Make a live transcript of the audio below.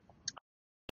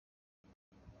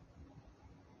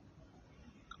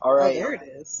All Oh, right, there it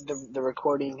is. the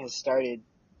recording has started.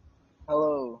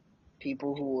 Hello,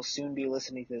 people who will soon be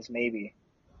listening to this, maybe.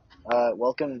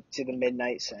 Welcome to the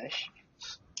Midnight Sesh.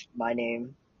 My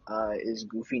name is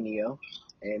Goofy Neo,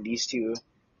 and these two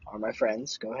are my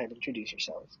friends. Go ahead, introduce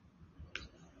yourselves.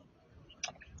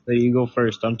 There you go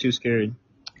first. I'm too scared.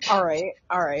 All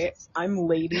right. I'm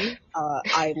Lady.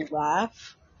 I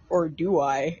laugh, or do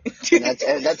I?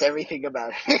 And that's everything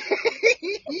about it.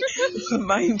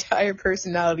 My entire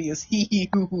personality is hee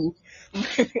hoo hoo.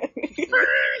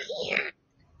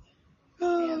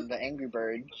 And the Angry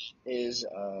Bird is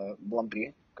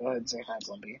Blumpy. Go ahead and say hi,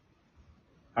 Blumpy.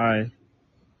 Hi.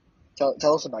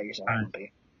 Tell us about yourself, Hi.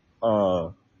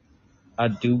 Blumpy. I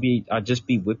just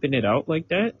be whipping it out like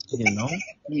that, you know?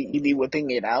 You be whipping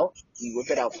it out. You whip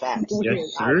it out fast.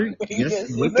 Yes, sir. Yes,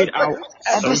 Yes, whip it out.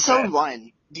 So Episode fast.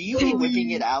 1. Do you be whipping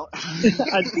it out? Do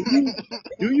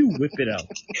you whip it out?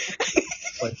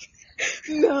 Like,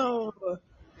 No.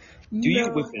 do you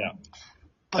whip it out?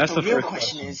 But That's the the real first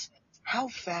question question. is, how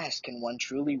fast can one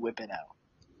truly whip it out?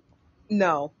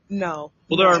 No. Well,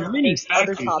 there are many There's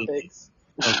other factors in- topics.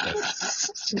 Okay.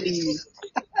 Please.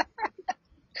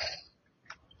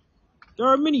 There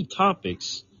are many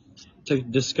topics to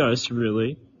discuss,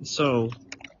 really. So,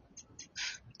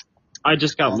 I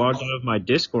just got logged out of my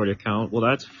Discord account. Well,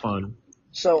 that's fun.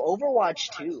 So Overwatch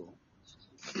 2,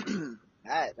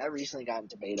 that recently got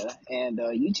into beta, and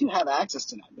you two have access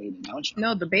to that beta, don't you?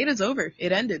 No, the beta's over.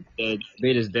 It ended. Dead.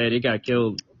 Beta's dead. It got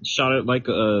killed. Shot it like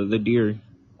the deer in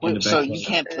the Wait, so backyard. you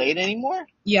can't play it anymore?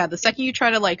 Yeah, the second you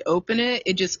try to open it,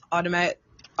 it just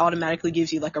automatically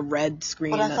gives you a red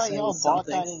screen. But I that thought says y'all bought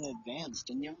something. that in advance,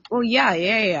 didn't you? Well,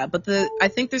 yeah. But I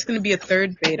think there's going to be a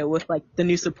third beta with the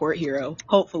new support hero.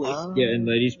 Hopefully. Yeah, and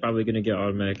Lady's probably gonna get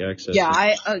automatic access.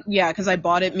 Yeah, because I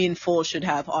bought it. Me and Full should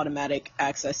have automatic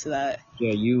access to that,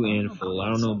 Yeah, you and Full. I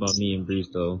don't know about me and Breeze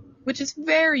though. which is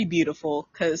very beautiful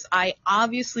because I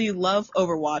obviously love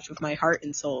Overwatch with my heart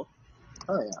and soul.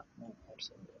 Oh yeah,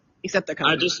 absolutely. Except they're I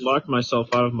coming. just locked myself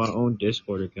out of my own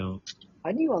Discord account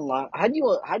How do you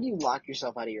lock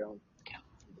yourself out of your own account?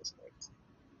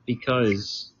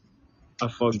 because I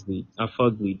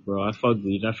fuglead, bro. I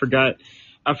fuglead.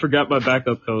 I forgot my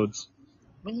backup codes.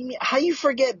 What do you mean? How you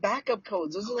forget backup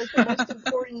codes? Those are the most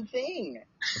important thing.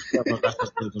 I forgot my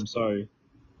backup codes. I'm sorry.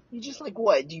 You just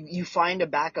what? You find a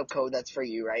backup code that's for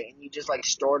you, right? And you just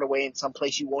store it away in some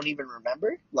place you won't even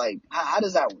remember? How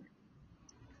does that work?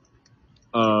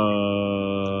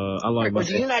 I locked Or do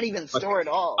myself. you not even store it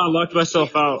all? I locked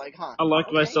myself out. I locked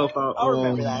okay, myself out. I'll Oh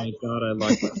remember that. my god, I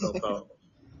locked myself out.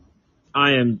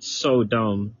 I am so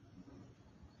dumb.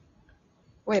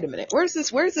 Wait a minute. Where's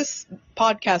this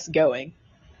podcast going?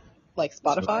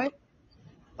 Spotify?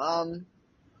 On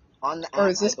the app, Or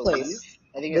is this I believe. place?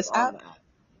 I think This it's on app? the app.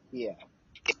 Yeah.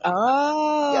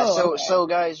 Oh. Yeah, okay. so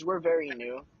guys, we're very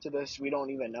new to this. We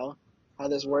don't even know how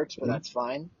this works, but that's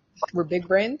fine. We're big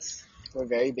brains? We're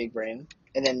very big brain.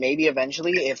 And then maybe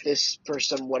eventually, if this, for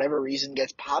some whatever reason,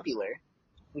 gets popular,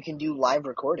 we can do live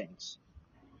recordings.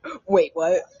 Wait,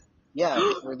 what? Yeah,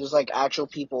 where there's actual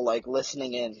people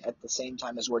listening in at the same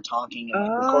time as we're talking and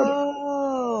recording.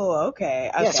 Oh,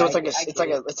 okay. Yeah, so it's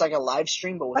it's like a live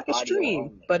stream, but with like a audio stream,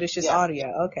 only. but it's just Yeah. audio.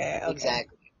 Okay.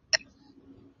 Exactly.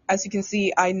 As you can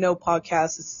see, I know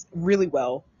podcasts really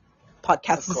well.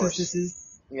 Podcasts. Of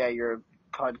course. Yeah, you're a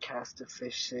podcast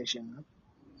decision.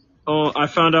 Oh, I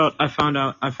found out. I'm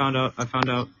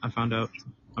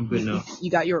good now. You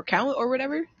got your account or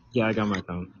whatever? Yeah, I got my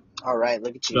account. All right,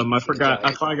 look at you.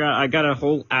 I got a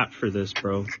whole app for this,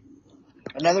 bro.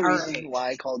 Another reason why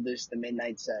I called this the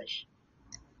Midnight Sesh.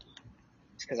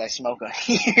 It's because I smoke on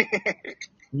here.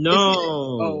 No.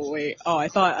 Oh wait. Oh, I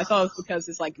thought it was because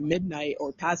it's midnight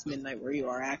or past midnight where you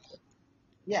are active.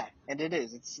 Yeah, and it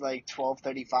is. It's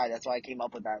 12:35. That's why I came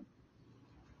up with that.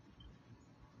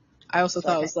 I also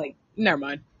thought it was never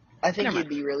mind. I think it'd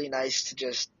be really nice to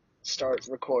just start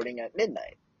recording at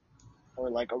midnight, or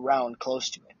around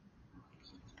close to it.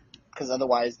 Because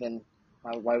otherwise, then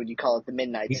why would you call it the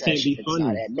Midnight Sesh if it's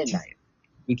not at midnight?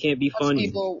 We can't be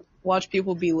funny. Watch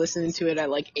people be listening to it at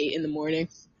 8 in the morning.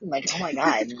 Oh my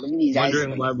god, look at these guys.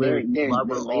 Wondering why we're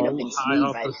laid up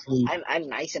in sleep. I'm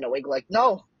nice and awake.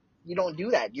 No, you don't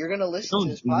do that. You're gonna listen to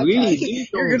this Don't podcast. really.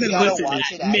 You're gonna listen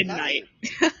watch it at midnight.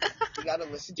 You gotta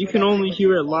listen to You it can at only night hear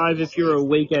when it live if you're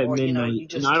awake at midnight, you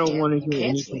just and I don't want to you hear can't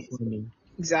any sleep. complaining.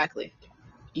 Exactly.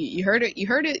 You heard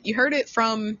it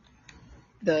from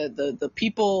the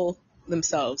people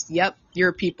themselves. Yep,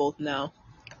 you're people now.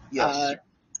 Yes.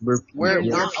 We're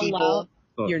people.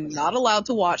 You're not allowed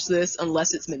to watch this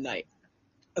unless it's midnight.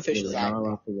 Officially. We're not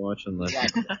allowed to watch unless.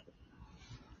 Exactly.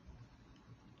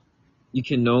 You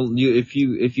can know you if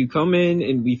you come in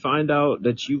and we find out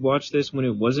that you watched this when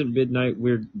it wasn't midnight.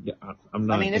 I'm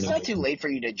not I mean, it's gonna. not too late for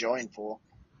you to join, fool.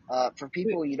 For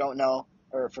people you don't know,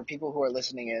 or for people who are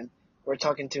listening in, we're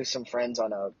talking to some friends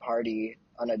on a party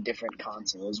on a different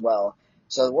console as well.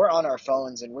 So we're on our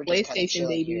phones and we're just kind of PlayStation,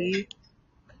 chilling here. baby.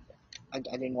 I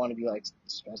didn't want to be like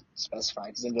specified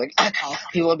because they'd be like,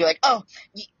 people would be like, oh,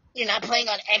 you're not playing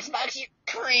on Xbox, you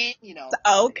cringe, you know.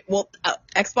 Oh, okay. Well,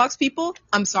 Xbox people,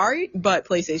 I'm sorry, but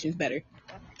PlayStation's better.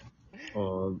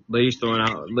 Ladies throwing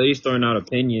out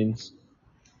opinions.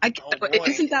 Oh, boy.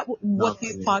 Isn't that what Not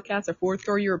these funny. podcasts are for?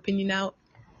 Throw your opinion out.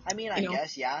 I mean, I You know?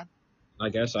 guess, yeah. I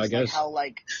guess. It's like how,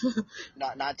 like,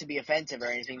 not to be offensive or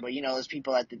anything, but you know, those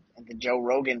people at the Joe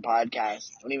Rogan podcast.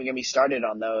 Don't even get me started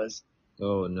on those.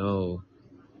 Oh no,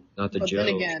 not the But Joe.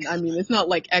 then again, I mean, it's not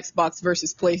like Xbox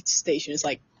versus PlayStation. It's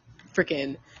like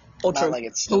freaking ultra Not like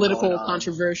it's still going political, on.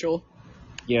 controversial.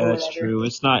 Yeah, or that's whatever. true.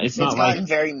 It's not Gotten like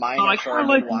very minor like for a I good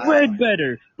like while. red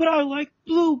better, but I like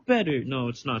blue better. No,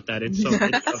 it's not that. It's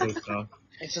other stuff.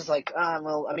 It's just like,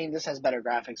 well, I mean, this has better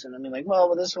graphics, and I mean, like,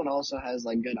 well, this one also has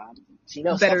like good options, you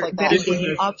know, better stuff like better that.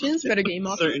 game options. Better game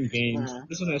options. Certain games.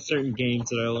 This one has certain games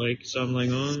that I like, so I'm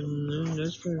like, oh, no,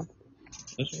 that's fair.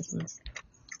 That's fair.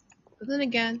 But then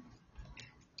again,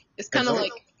 it's kind of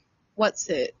like, what's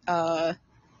it?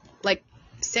 Like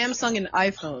Samsung and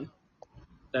iPhone.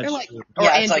 That's They're like, true. or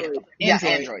Yeah, Android. it's like,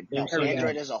 Android. No, Samsung,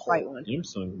 Android as a whole. Right one.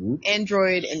 Samsung, whoop.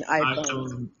 Android and iPhone.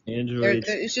 iPhone, Android.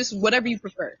 It's just whatever you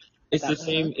prefer. It's the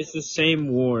same. It's the same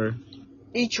war.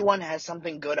 Each one has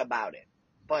something good about it,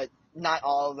 but not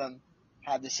all of them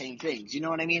have the same things. You know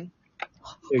what I mean?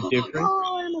 They're different.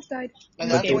 Oh, I almost died.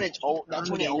 And that's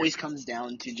when it always comes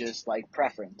down to just like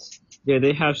preference. Yeah,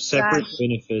 they have separate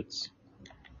benefits.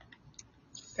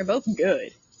 They're both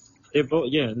good. They're both.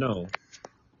 Yeah, no.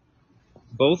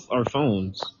 Both are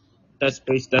phones. That's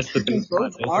the base.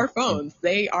 Both are phones.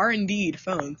 They are indeed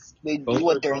phones. They Both do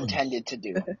what are they're phones. intended to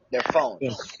do. They're phones.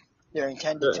 Yeah. They're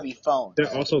intended to be phones.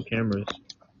 They're also cameras.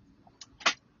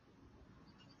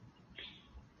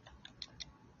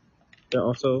 They're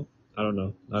also. I don't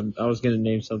know. I was gonna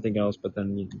name something else, but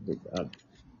then I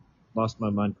lost my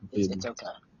mind completely. It's okay.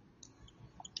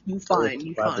 You fine.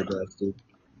 Dude.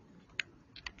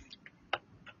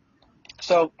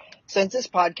 So, since this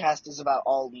podcast is about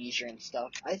all leisure and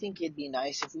stuff, I think it'd be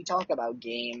nice if we talk about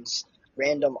games,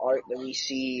 random art that we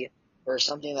see, or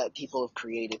something that people have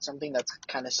created, something that's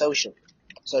kind of social.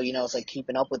 So, you know, it's like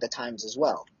keeping up with the times as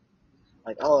well.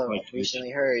 Like, oh, I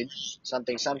recently heard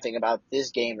something about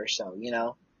this game or so, you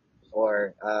know?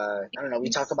 Or, I don't know, we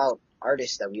talk about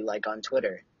artists that we like on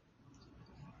Twitter.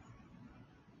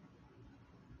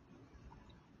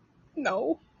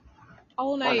 No.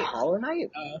 Hollow Knight. On Hollow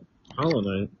Knight? Hollow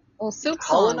Knight. Well, Silk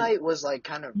Hollow Song. Knight was like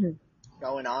kind of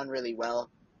going on really well,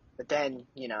 but then,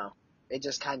 you know, it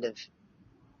just kind of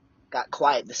got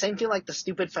quiet. The same thing like the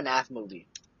stupid FNAF movie.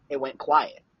 It went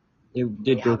quiet. It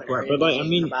did go quiet, but like I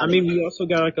mean, we also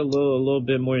got like a little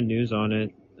bit more news on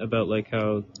it about like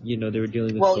how they were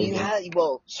dealing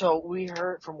with. So we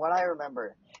heard from what I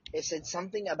remember, it said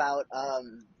something about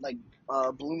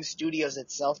Bloom Studios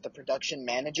itself, the production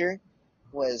manager,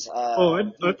 was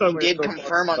I thought he did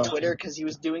confirm on Twitter because he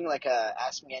was doing like a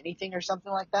Ask Me Anything or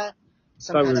something like that,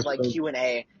 some kind of like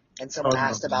Q&A, and someone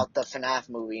asked about the FNAF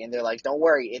movie, and they're like, "Don't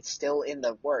worry, it's still in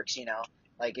the works, you know,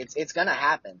 like it's gonna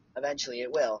happen eventually,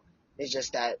 it will. It's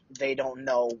just that they don't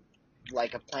know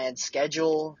like a planned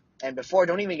schedule." And before,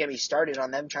 don't even get me started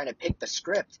on them trying to pick the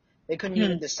script. They couldn't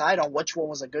even decide on which one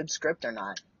was a good script or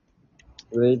not.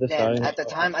 And at the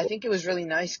time, I think it was really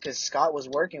nice because Scott was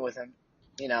working with him.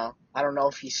 You know, I don't know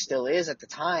if he still is at the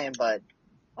time, but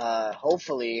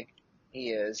hopefully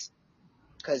he is.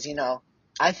 Because, you know,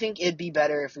 I think it'd be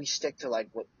better if we stick to like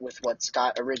with what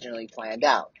Scott originally planned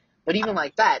out. But even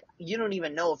like that, you don't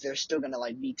even know if they're still going to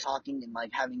like be talking and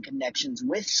like having connections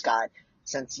with Scott.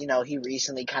 Since, you know, he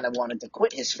recently kind of wanted to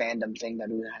quit his fandom thing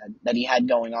that he had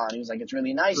going on. He was like, it's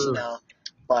really nice, you know,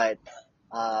 but,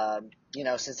 you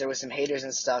know, since there was some haters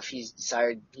and stuff, he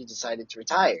decided to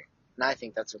retire. And I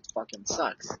think that's what fucking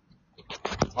sucks.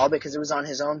 All because it was on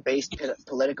his own based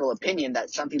political opinion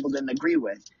that some people didn't agree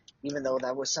with. Even though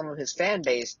that was some of his fan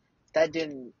base, that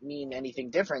didn't mean anything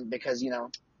different because, you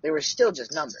know, they were still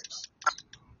just numbers.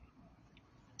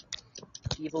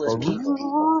 People is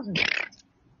people.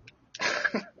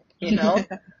 You know?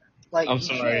 Like, I'm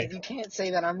sorry. You can't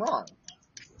say that I'm wrong.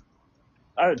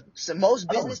 So most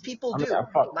business people do.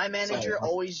 My manager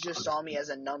always just saw me as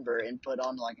a number and put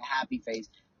on like a happy face,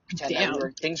 pretend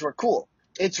that things were cool.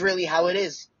 It's really how it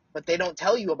is. But they don't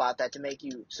tell you about that to make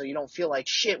you, so you don't feel like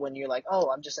shit when you're like,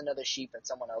 oh, I'm just another sheep that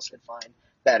someone else could find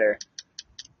better.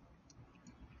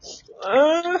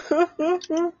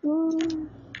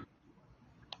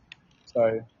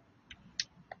 Sorry.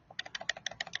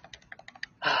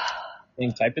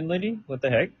 Name typing lady? What the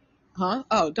heck? Huh?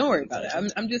 Oh, don't worry about it.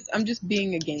 I'm just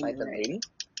being a gamer Typing right lady?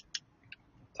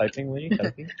 Typing lady?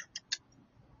 Typing?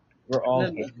 We're all now.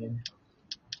 No, no. gaming.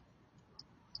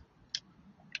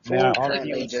 May I Fool also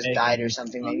currently just say died or my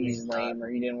something. Maybe opinion he's on lame or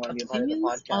he didn't want to be a part of the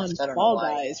Opinions on podcast. I don't know Fall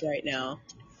why. Guys right now.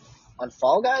 On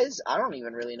Fall Guys, I don't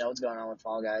even really know what's going on with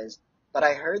Fall Guys. But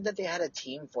I heard that they had a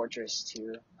Team Fortress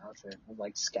 2 outfit,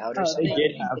 like Scout or Oh, They something.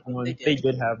 did have they one. They did,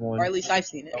 did have or one. at least I've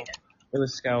seen it. It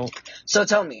was Scout. So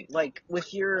tell me, like,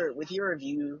 with your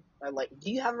review, like,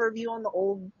 do you have a review on the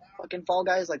old fucking Fall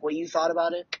Guys? Like, what you thought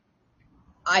about it?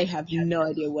 I have no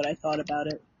idea what I thought about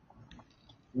it.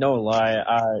 No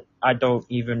lie, I don't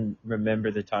even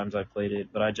remember the times I played it,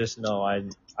 but I just know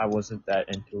I wasn't that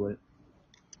into it.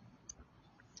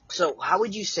 So how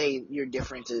would you say your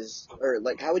differences, or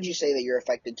like, how would you say that you're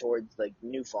affected towards like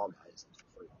new Fall Guys?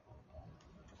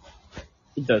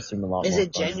 It does seem a lot Is more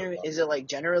it fun. Is it like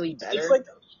generally It's better? like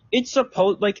it's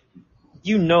supposed like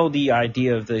the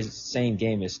idea of the same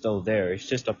game is still there. It's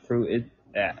just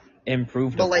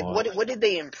improved But like, upon. what did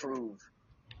they improve?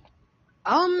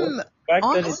 The fact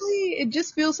that it's Honestly, it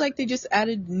just feels like they just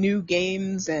added new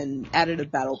games and added a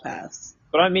battle pass.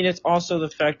 But I mean, it's also the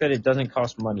fact that it doesn't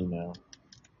cost money now,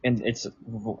 and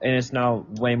it's now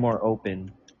way more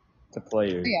open to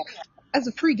players. Yeah, as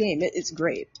a free game, it's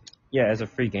great. Yeah, as a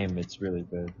free game, it's really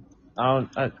good.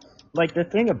 Like the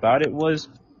thing about it was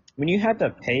when you had to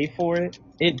pay for it,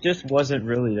 it just wasn't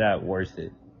really that worth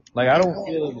it. Like I don't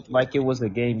feel like it was a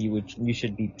game you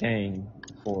should be paying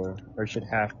for or should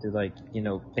have to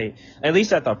pay at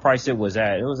least at the price it was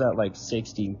at. It was at like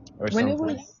 60 or When it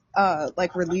something. was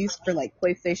like released for like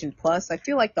PlayStation Plus, I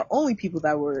feel like the only people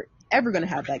that were ever gonna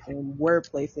have that game were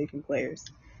PlayStation players.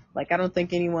 Like I don't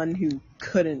think anyone who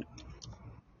couldn't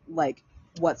like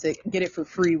get it for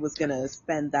free was gonna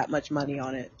spend that much money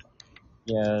on it.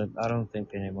 Yeah, I don't think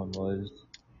anyone was.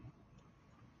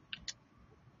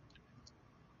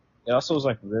 It also was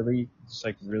like really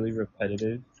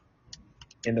repetitive,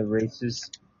 and the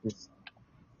races just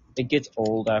it gets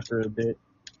old after a bit.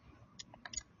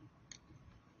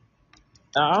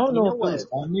 Now, I don't You know know if it what? was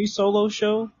only solo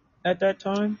show at that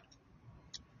time,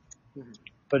 Mhm.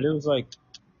 but it was like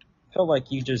felt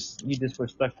like you just were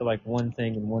stuck to like one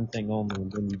thing and one thing only,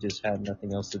 and then you just had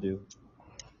nothing else to do.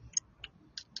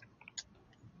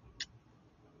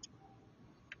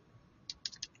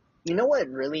 You know what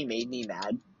really made me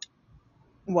mad?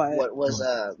 What? What was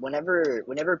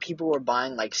whenever people were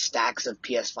buying like stacks of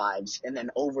PS5s and then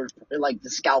over like the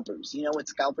scalpers. You know what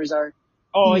scalpers are?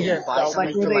 Oh They Yeah, yeah, would buy like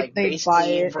something where for like they buy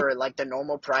basically it for like the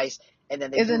normal price, and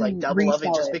then they and do like then double of it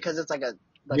resell just it. because it's like a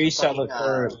resell fucking it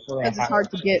for a It's just higher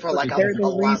hard to get. for like They're a the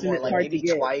lot reason more, it's like hard to maybe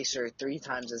get. twice or three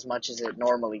times as much as it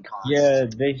normally costs. Yeah,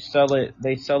 they sell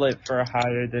it for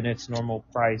higher than its normal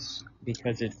price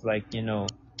because it's like,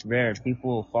 rare.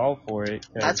 People will fall for it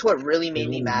because That's what really they made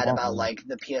me really mad want about one. like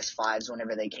the PS5s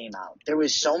whenever they came out. There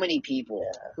was so many people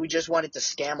who just wanted to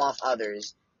scam off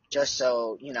others just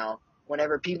so,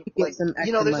 whenever people To get like, some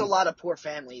extra there's a money. lot of poor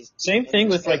families Same and thing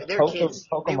with like their kids,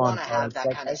 they want Pokemon to have cards. that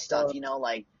Like kind I of stuff, saw,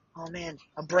 like, oh man,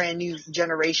 a brand new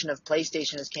generation of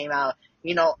PlayStation has came out.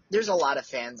 There's a lot of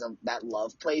fans that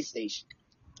love PlayStation,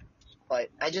 but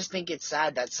I just think it's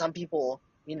sad that some people,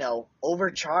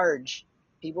 overcharge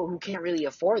people who can't really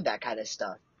afford that kind of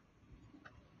stuff.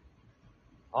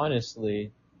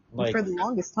 honestly, And like for the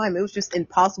longest time, it was just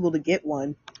impossible to get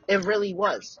one. It really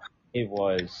was. it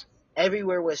was.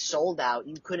 Everywhere was sold out.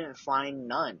 You couldn't find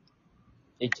none.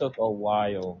 It took a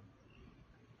while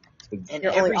to And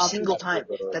Your only every option. single time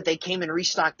that they came and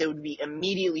restocked, they would be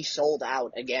immediately sold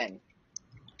out again.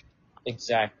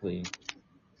 exactly.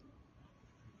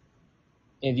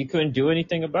 And you couldn't do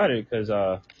anything about it because,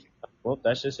 well,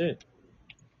 that's just it.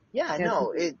 Yeah, Yeah,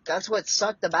 no, that's what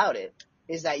sucked about it,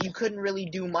 is that you couldn't really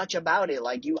do much about it.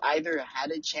 Like, you either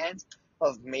had a chance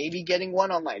of maybe getting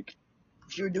one on, like,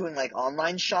 if you were doing, like,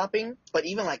 online shopping, but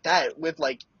even like that, with,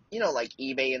 like, like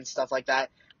eBay and stuff like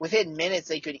that, within minutes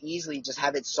they could easily just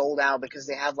have it sold out because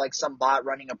they have, like, some bot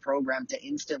running a program to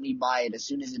instantly buy it as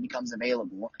soon as it becomes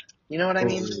available. You know what I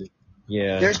mean?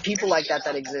 Yeah. There's people like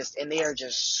that exist, and they are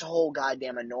just so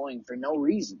goddamn annoying for no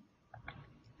reason.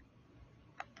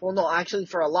 Well, no, actually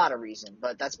for a lot of reason,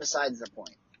 but that's besides the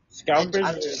point. And Scalpers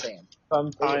I'm are just saying.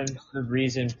 sometimes the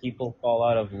reason people fall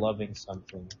out of loving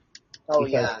something. Oh,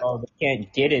 Because, yeah. they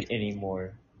can't get it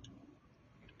anymore.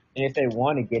 And if they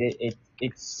want to get it,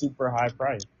 it's super high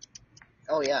price.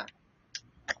 Oh, yeah.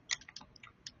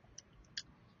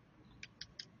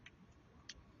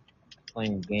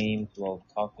 playing games while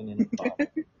talking in the pod.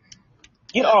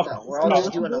 Get Yeah, off! no, we're You all know, just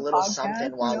listen doing to a a little podcast,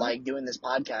 something you while know, like doing this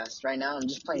podcast. Right now, I'm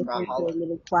just playing listening to Brawlhalla.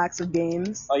 little clacks of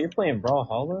games. Oh, you're playing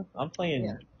Brawlhalla? I'm Yeah.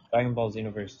 playing Dragon Ball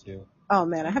Xenoverse 2. Oh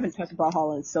man, I haven't touched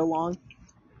Brawlhalla in so long.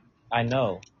 I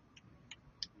know.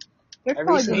 There's I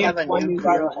probably been recently Me and have like a one new new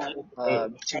Tyler group battle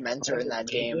added. to mentor in that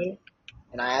game, played it.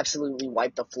 and I absolutely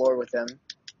wiped the floor with them.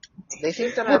 They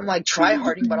think that What I'm like teams are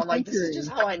tryharding, but you I'm like, this is just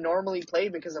mentoring? how I normally play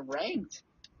because of ranked.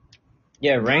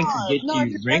 Yeah, No, no, if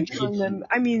you're ranked mentoring gets them, you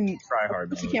I mean, try of hard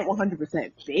course you mode. can't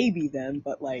 100% baby them,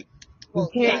 but like, You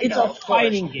Well, can't. yeah, It's no, a of course.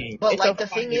 fighting game. But It's a like the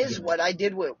thing fighting is, game. what I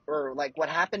did with, or like what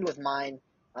happened with mine,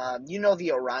 you know,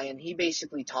 the Orion, he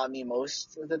basically taught me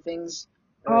most of the things,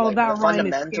 or oh, like the that Ryan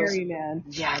is fundamentals. scary, man.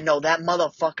 Yeah, no, that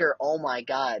motherfucker, oh my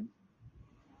god.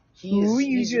 Who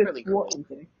you He's just really swore? cool. I'm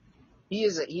kidding. He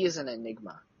is an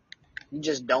enigma. You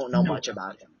just don't know No. much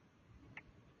about him.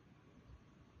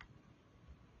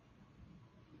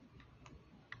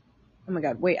 Oh my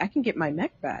god, wait, I can get my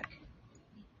mech back.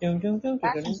 Dun, dun, dun, dun,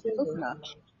 Back dun, from dun, dun. Sukuna.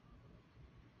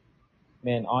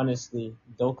 Man, honestly,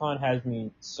 Dokkan has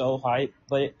me so hyped.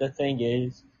 But the thing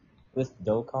is, with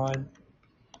Dokkan,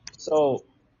 so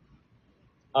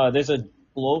there's a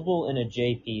global and a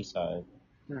JP side.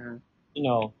 Mm-hmm. You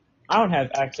know, I don't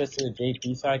have access to the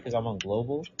JP side because I'm on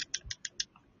global.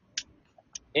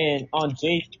 And on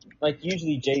like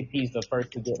usually JP is the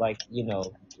first to get like the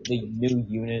new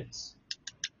units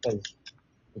because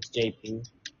it's JP,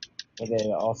 and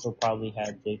they also probably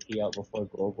had JP out before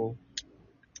global.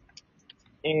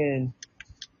 And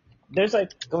there's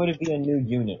like going to be a new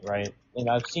unit, right? And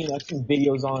I've seen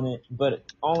videos on it, but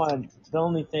the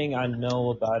only thing I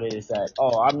know about it is that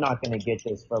I'm not gonna get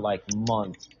this for like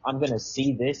months. I'm gonna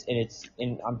see this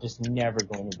and I'm just never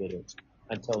going to get it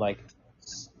until like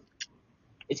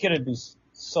it's gonna be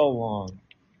so long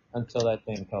until that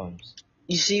thing comes.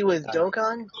 You see, with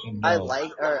Dokkan, I No.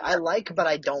 like, but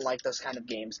I don't like those kind of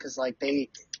games because like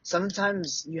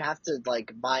sometimes you have to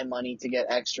like buy money to get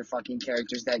extra fucking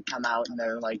characters that come out and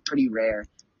they're like pretty rare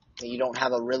that you don't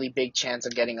have a really big chance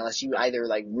of getting unless you either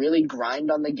like really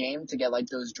grind on the game to get like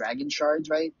those dragon shards,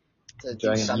 right? To do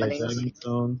summonings. Dragon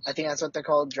I Stones. think that's what they're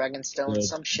called, dragon stones, Yeah,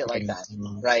 some shit like Dragon that,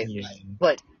 Stones. right? Yeah.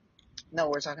 But no,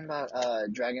 we're talking about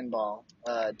Dragon Ball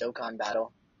Dokkan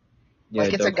Battle. Yeah,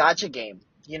 Like it's a Dokkan. gotcha game,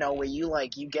 you know, where you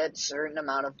get certain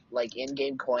amount of like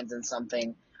in-game coins and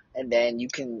something, and then you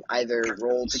can either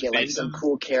roll to get like Spend some them.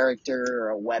 cool character or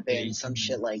a Yeah, weapon, some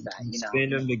shit like that, you know.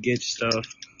 spend them to get stuff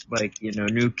like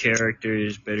new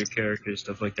characters, better characters,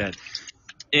 stuff like that.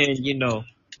 And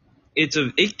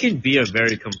it can be a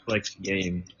very complex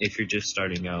game if you're just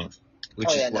starting out, Oh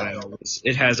which yeah, is why no.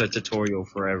 it has a tutorial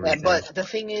for Yeah, everything. but the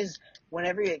thing is,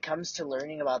 whenever it comes to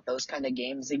learning about those kind of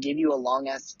games, they give you a long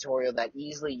ass tutorial that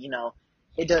easily, you know,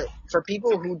 it does for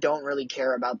people who don't really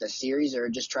care about the series or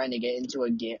just trying to get into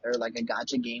a game or like a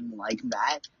gotcha game like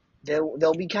that.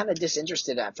 They'll be kind of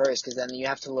disinterested at first because then you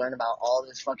have to learn about all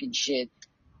this fucking shit,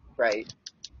 right?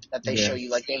 That they Yeah. show you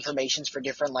like the informations for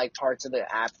different like parts of the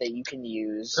app that you can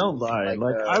use, No lie, like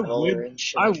like the roller and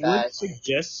shit I like would that.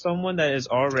 suggest someone that is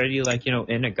already like in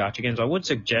a gacha games. I would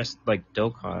suggest like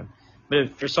Dokkan, but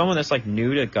if for someone that's like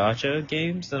new to gacha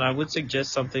games, then I would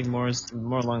suggest something more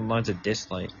along the lines of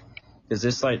Dislight, because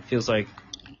Dislight feels like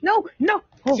No, no.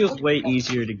 it feels way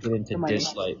easier to get into Remind me.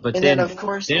 Dislight. But And then of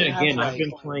course then they have again, I've like,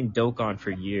 been playing Dokkan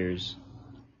for years.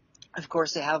 of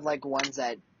course they have like ones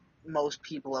that most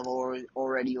people have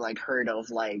already like heard of,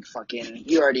 like fucking,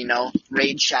 you already know,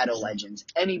 Raid Shadow Legends.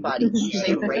 Anybody, you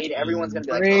say Raid, everyone's gonna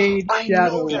be like, Raid I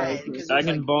Shadow know that, Legends. because it was like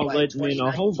Dragon Ball what, Legend,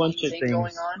 a whole bunch 2019 of thing going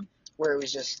things. on where it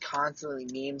was just constantly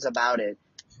memes about it,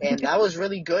 and that was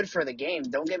really good for the game.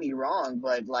 Don't get me wrong,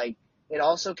 but like it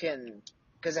also can,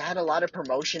 because it had a lot of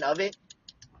promotion of it,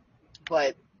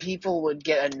 but people would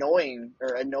get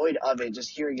annoyed of it, just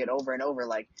hearing it over and over,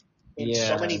 like in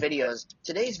so many Yeah, videos.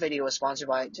 Today's video is sponsored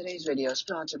by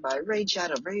Raid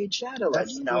Shadow,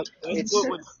 Legends. You know, that's it's what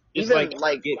would just even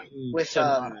like get me with to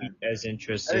not be as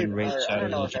interested in Raid I Shadow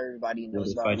don't know if Legends. everybody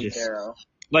knows If about I just Lucero,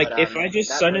 like but if I just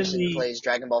that person suddenly plays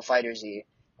Dragon Ball Fighter Z,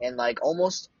 and like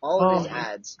almost all of his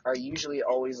ads are usually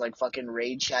always like fucking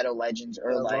Raid Shadow Legends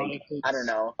or like, I don't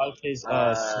know, of his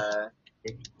uh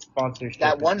sponsorship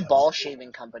that and one stuff. ball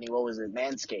shaving company, what was it,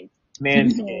 Manscaped?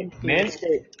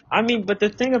 Manscaped. I mean, but the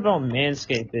thing about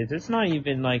Manscaped is it's not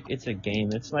even like it's a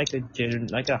game. It's like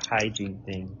like a hygiene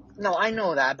thing. No, I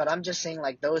know that, but I'm just saying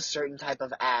like those certain type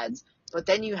of ads. But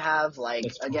then you have like,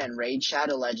 It's again, Raid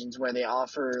Shadow Legends, where they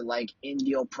offer like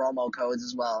in-deal promo codes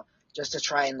as well, just to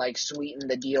try and like sweeten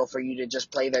the deal for you to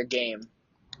just play their game.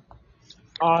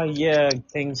 yeah,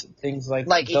 things like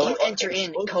Like if those you enter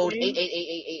in those code games.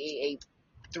 88888888,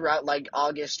 throughout like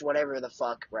August, whatever the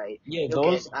fuck, right? Yeah,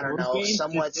 You'll get, I don't those know, games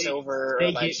somewhat silver or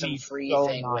they like get some me free so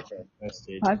thing not with it.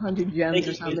 interested. 500 They gems or get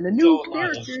me something. A new so not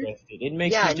character. interested. It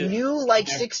makes Yeah, me just new like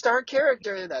 6-star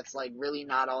character that's like really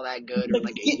not all that good, or like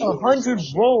like a get healer or some 100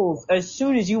 shit. rolls as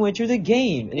soon as you enter the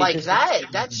game, and it Like just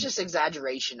that's just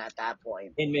exaggeration at that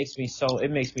point. it makes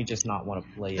me just not want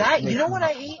to play it. That, you know what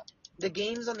I hate? The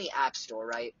games on the App Store,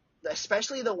 right?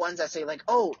 Especially the ones that say like,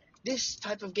 oh, this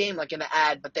type of game, like in the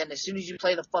ad, but then as soon as you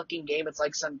play the fucking game, it's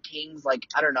like some King's, like,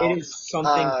 I don't It know, is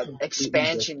something completely different.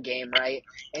 expansion game, right?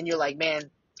 And you're like, man,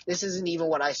 this isn't even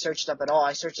what I searched up at all.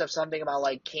 I searched up something about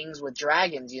like kings with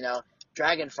dragons, you know,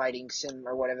 dragon fighting sim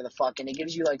or whatever the fuck, and it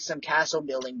gives you like some castle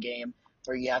building game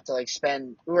where you have to like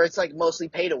spend, where it's like mostly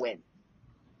pay to win.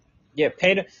 Yeah,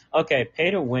 pay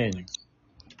to win.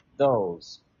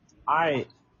 Those I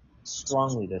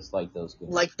strongly dislike those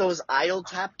games. Like those idle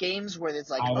tap games where it's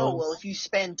like, oh well, Idols. if you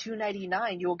spend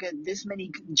 $2.99, you'll get this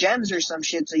many gems or some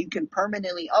shit, so you can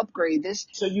permanently upgrade this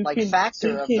like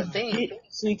factor of the thing.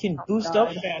 So you can boost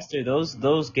up faster.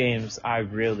 Those games I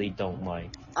really don't like.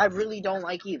 I really don't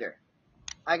like either.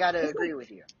 I gotta It's agree like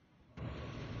with you.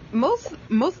 most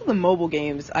of the mobile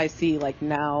games I see like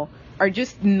now are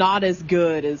just not as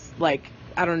good as like,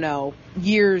 I don't know,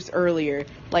 years earlier.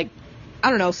 Like, I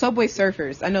don't know, Subway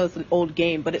Surfers. I know it's an old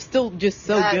game, but it's still just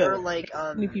so That, good. or like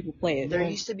So many people play it. there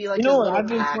used to be like You this know what little I've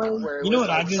been pack playing? where it You know was what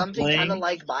I've like been something kind of playing?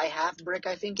 like Buy Half Brick,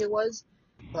 I think it was.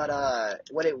 But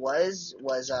what it was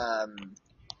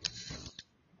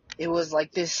it was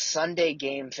like this Sunday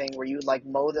game thing where you would like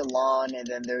mow the lawn and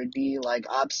then there would be like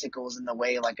obstacles in the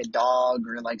way, like a dog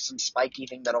or like some spiky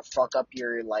thing that'll fuck up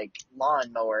your like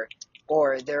lawnmower.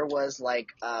 Or there was like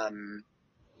I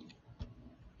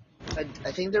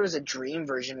think there was a dream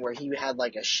version where he had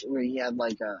like where he had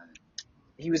like a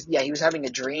he was having a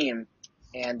dream,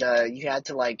 and you had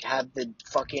to like have the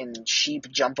fucking sheep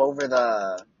jump over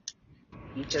the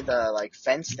each of the like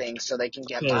fence things so they can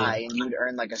get by, Okay. and you'd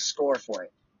earn like a score for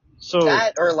it. So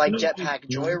That, or you like know what Jetpack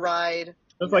Joyride,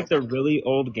 that's like the really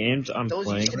old games I'm those used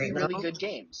playing to be right really now. good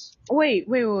games. Wait.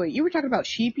 You were talking about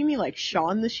sheep? You mean like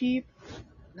Shaun the Sheep?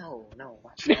 No, not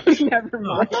Shaun the Sheep. Never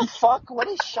mind. What the fuck? What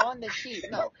is Shaun the Sheep?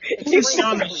 No, Who's explain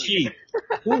Shaun to me, the please. Sheep?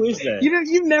 Who is that?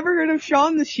 You've never heard of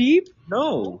Shaun the Sheep?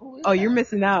 No. Who is Oh, you're that?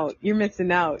 missing out. You're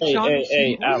missing out. Hey, Shaun the hey, hey,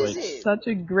 Sheep. Who is Alex. it? Such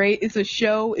a great. It's a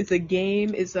show. It's a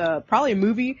game. It's probably a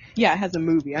movie. Yeah, it has a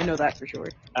movie. I know that for sure.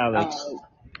 Alex,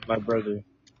 my brother.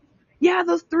 Yeah,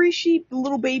 those three sheep, the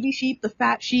little baby sheep, the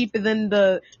fat sheep, and then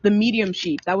the medium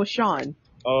sheep. That was Sean.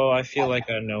 Oh, I feel like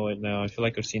I know it now. I feel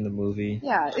like I've seen the movie.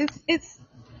 Yeah, it's.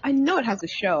 I know it has a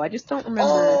show. I just don't remember.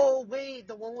 Oh wait,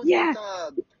 the one with Yeah,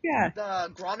 like yeah.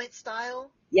 the grommet style.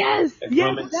 Yes, The yes,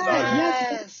 Grumman that. style.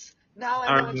 Yes, Now I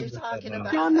I know what you're remember that talking now.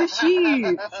 about. Shaun the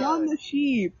Sheep. Shaun the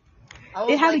Sheep. I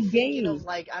It was had a like thinking game. of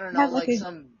like, I don't It know, had like like a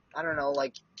some, I don't know,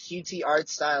 like cutesy art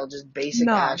style, just basic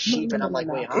no, ass no, sheep, no, and no, I'm no, like,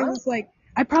 no. wait, It huh? was like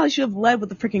I probably should have led with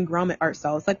the freaking grommet art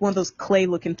style. It's like one of those clay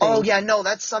looking Oh things. yeah, no,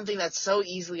 that's something that's so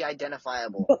easily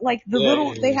identifiable. But like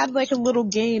Yeah, they had like a little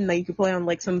game that you could play on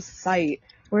like some site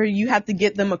where you had to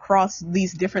get them across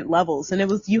these different levels, and it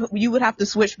was you would have to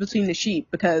switch between the sheep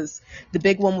because the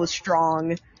big one was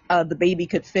strong, the baby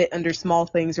could fit under small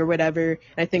things or whatever. And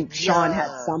I think Sean had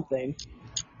Yeah. something.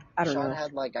 I don't Sean know.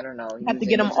 had like, I don't know, You he had to was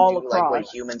get able them to all do like what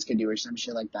across. humans could do or some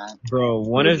shit like that. bro. It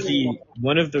was really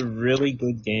One of the really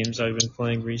good games I've been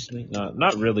playing recently.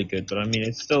 Not really good, but I mean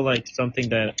it's still like something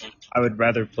that I would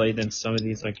rather play than some of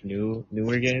these like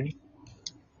newer games.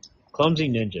 Clumsy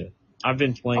Ninja. I've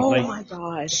been playing oh like my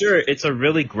god. sure it's a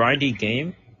really grindy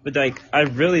game, but like I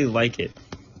really like it.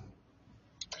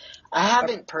 I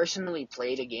haven't personally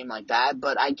played a game like that,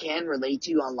 but I can relate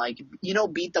to you on like, you know,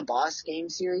 Beat the Boss game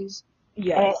series?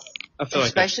 Yes. I feel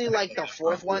Especially like the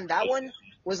fourth one. That one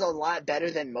was a lot better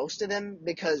than most of them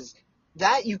because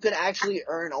that you could actually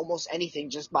earn almost anything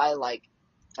just by like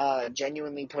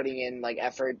genuinely putting in like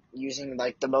effort, using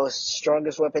like the most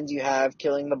strongest weapons you have,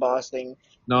 killing the boss thing,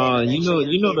 and no, eventually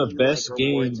it'll you know give the you like best rewards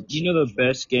game. and You shit. know the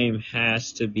best game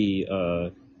has to be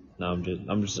no,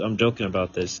 I'm joking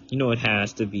about this. You know it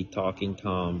has to be Talking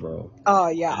Tom, bro. Oh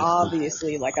yeah, Has to,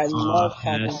 obviously. Like I love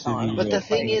Talking has to Tom. be, But bro. the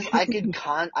thing is, I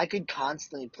could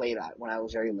constantly play that when I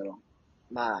was very little.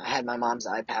 I had my mom's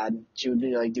iPad. She would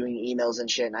be like doing emails and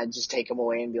shit, and I'd just take them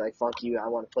away and be like, "Fuck you! I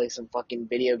want to play some fucking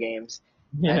video games."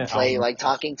 And Yeah, I'd play like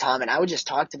Talking Tom, and I would just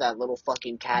talk to that little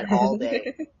fucking cat all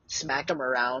day, smack him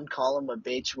around, call him a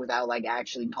bitch without like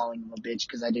actually calling him a bitch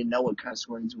because I didn't know what cuss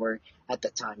words were at the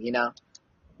time, you know.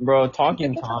 bro.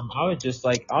 Talking Tom. I would just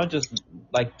like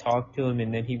talk to him,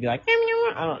 and then he'd be like,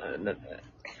 I don't know.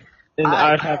 And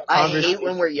I'd have I conversations hate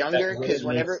when we're that younger because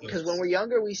wouldn't make when sense. we're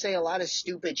younger we say a lot of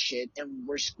stupid shit and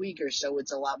we're squeakers, so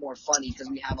it's a lot more funny because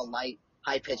we have a light,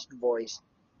 high pitched voice.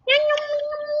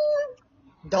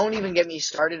 Don't even get me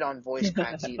started on voice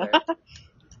cracks either.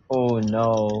 Oh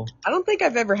no. I don't think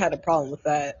I've ever had a problem with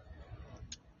that.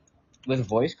 With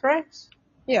voice cracks?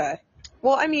 Yeah.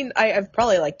 Well, I mean, I've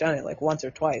probably like done it like once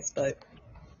or twice, but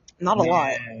not a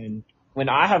lot. Man, when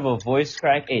I have a voice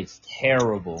crack, it's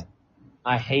terrible.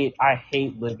 I hate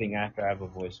living after I have a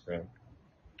voice crack.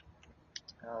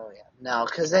 Oh yeah, no,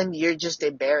 because then you're just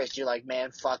embarrassed. You're like,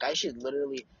 man, fuck, I should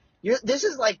literally. This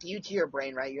is like you to your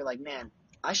brain, right? You're like, man,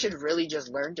 I should really just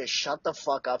learn to shut the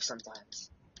fuck up sometimes.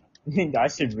 I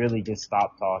should really just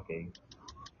stop talking.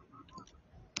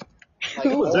 Like,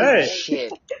 Who was holy that?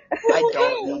 shit, I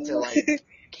don't need to like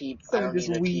keep. I Someone don't need just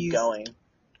to keep wheezed. going. Who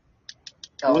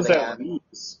Oh was yeah. that?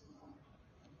 Wheeze?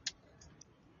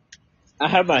 I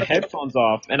have my headphones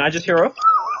off, and I just hear a.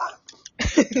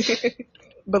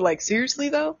 But like seriously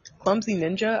though, Clumsy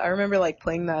Ninja, I remember like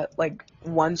playing that like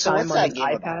one So time what's on that an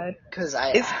game about? iPad. Because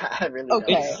It's I really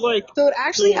okay. don't It's know. like So it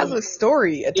actually has a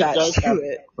story it does attached to have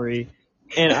it. a story,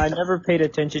 and I never paid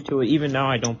attention to it. Even now,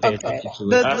 I don't pay Okay. attention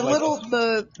to it. I The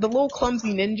like, little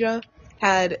clumsy ninja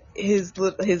had his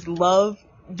love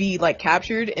be like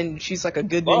captured, and she's like a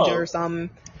good ninja or something.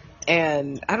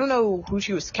 And I don't know who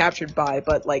she was captured by,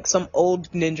 but like some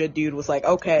old ninja dude was like,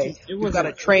 "Okay, we've got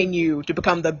to train you to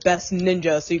become the best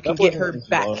ninja, so you can get her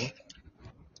back." love.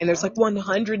 And there's like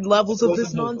 100 levels of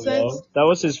this nonsense. That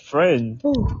was his friend.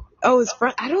 Ooh. Oh, his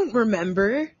friend. I don't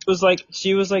remember. It was like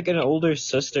she was like an older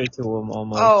sister to him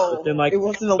almost. Oh, But then like it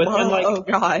wasn't a but then love. like Oh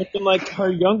god. but then like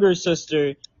her younger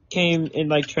sister came and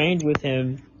like trained with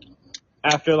him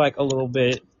after like a little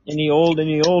bit. And the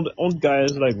old guy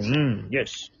is like,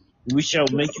 yes, we shall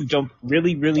make you jump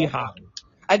really, really high.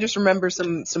 I just remember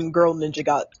some girl ninja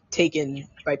got taken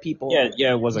by people.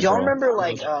 Yeah, it was a Do y'all girl. remember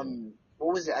like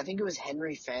what was it? I think it was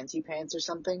Henry Fancy Pants or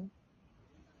something.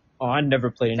 Oh, I never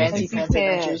played anything. Fancy Pants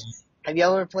Adventures. Have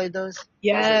y'all ever played those?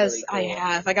 Yes, Those are really cool. I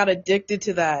have. I got addicted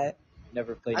to that.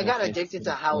 Never played. I got addicted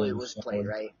to how it was played,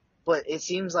 right? But it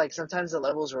seems like sometimes the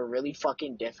levels were really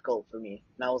fucking difficult for me.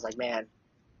 And I was like, man.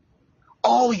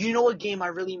 Oh, you know what game I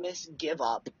really miss? Give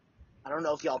Up. I don't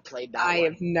know if y'all played that one. I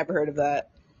have never heard of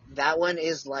that. That one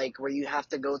is like where you have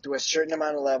to go through a certain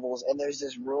amount of levels, and there's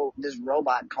this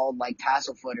robot called like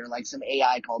Tasselfoot, or like some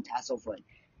AI called Tasselfoot,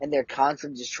 and they're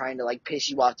constantly just trying to like piss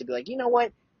you off to be like, you know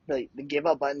what, the give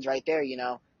up button's right there, you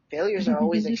know, failures are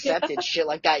always accepted, shit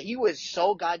like that. He was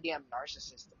so goddamn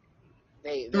narcissistic.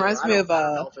 Reminds me of I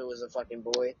don't know if it was a fucking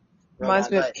boy. Reminds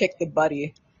me of Kick the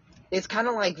Buddy. It's kind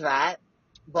of like that,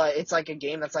 but it's like a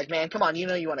game that's like, man, come on, you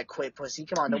know you want to quit, pussy.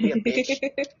 Come on, don't be a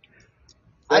bitch.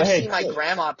 I've seen my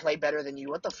grandma play better than you.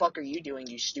 What the fuck are you doing,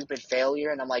 you stupid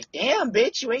failure? And I'm like, damn,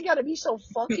 bitch, you ain't gotta be so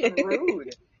fucking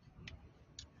rude.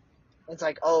 It's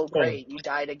like, oh, great, you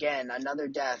died again. Another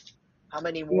death. How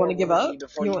many more will it be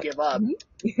before you give up?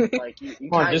 Like, you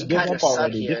kind of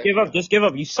suck here. Just give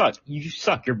up. You suck.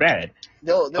 You're bad.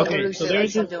 They'll literally say like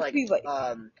something like,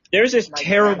 there's this my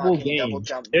terrible grandma can game. double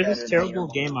jump There's better this than terrible your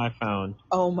game I found.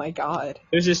 Oh my god.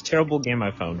 There's this terrible game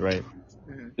I found, right?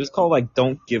 It was called like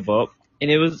Don't Give Up.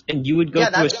 And you would go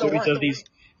through a series of these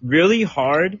really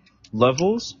hard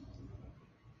levels.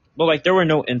 But like there were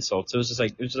no insults. It was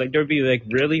like there would be like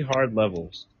really hard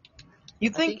levels. I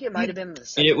think it might have been the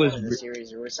second one in the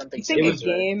series or something.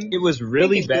 It was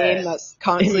really bad. A game that's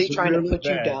constantly trying to put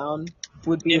you down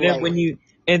would be.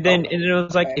 And then and it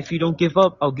was like, if you don't give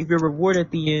up, I'll give you a reward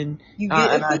at the end. You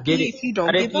get a cookie if you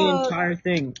don't give up. the entire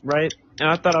thing, right? And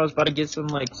I thought I was about to get some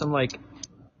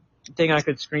thing I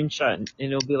could screenshot, and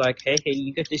it'll be like, hey,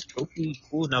 you get this trophy,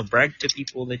 cool. Now brag to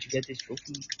people that you get this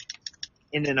trophy.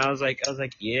 And then I was like,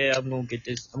 yeah, I'm gonna get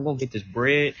this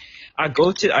bread. I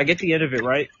get to the end of it,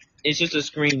 right? It's just a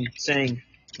screen saying,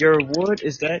 your reward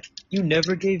is that you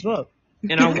never gave up.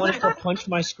 And I wanted to punch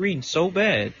my screen so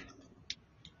bad.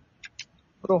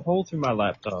 Put a hole through my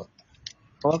laptop.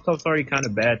 My laptop's already kind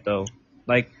of bad though.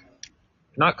 Like,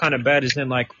 not kind of bad as in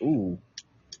like, ooh.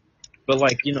 But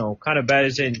like, you know, kind of bad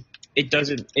as in, it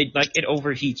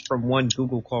overheats from one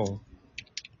Google call.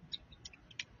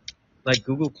 Like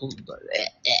Google.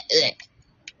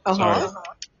 Sorry.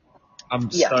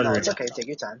 I'm stuttering. No, it's okay. Take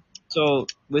your time. So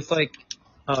with like,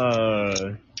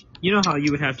 you know how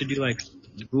you would have to do like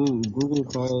Google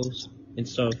calls and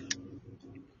stuff.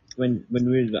 When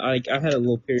I had a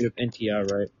little period of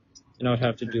NTI, right? And I would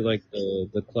have to do like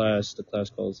the class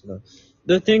calls and stuff.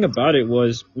 The thing about it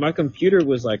was my computer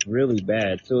was like really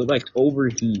bad, so it would like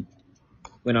overheat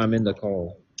when I'm in the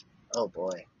call. Oh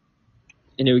boy.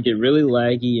 and it would get really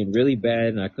laggy and really bad,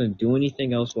 and I couldn't do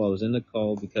anything else while I was in the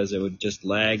call because it would just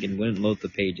lag and wouldn't load the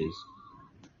pages.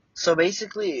 So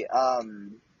basically,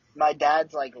 my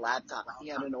dad's like laptop, he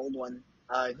had an old one.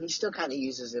 He still kind of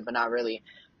uses it, but not really.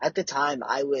 At the time,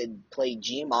 I would play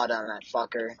Gmod on that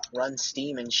fucker, run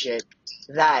Steam and shit.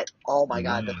 Oh my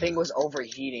god, the thing was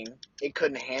overheating. It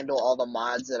couldn't handle all the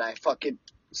mods that I fucking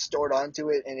stored onto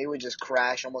it, and it would just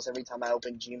crash almost every time I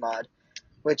opened Gmod,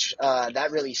 which,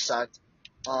 that really sucked.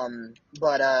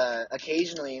 But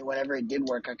occasionally, whenever it did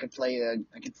work, I could play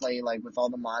like with all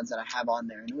the mods that I have on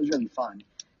there, and it was really fun.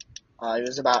 It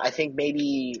was about, I think,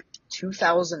 maybe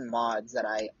 2,000 mods that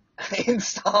I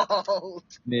installed.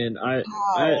 Man,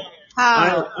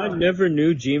 How? I never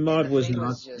knew Gmod And the was thing not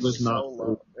was just was so not free.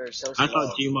 low, or so I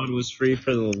thought slow. Gmod was free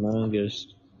for the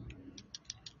longest.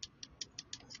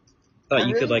 Thought I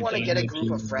you could really like want to get a download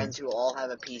group of Gmod. friends who all have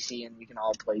a PC and we can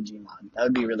all play Gmod. That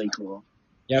would be really cool.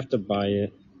 You have to buy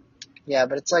it Yeah,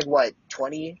 but it's like, what,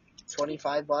 20,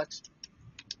 25 bucks?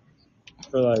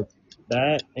 for like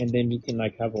that, and then you can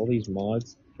like have all these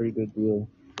mods. Pretty good deal.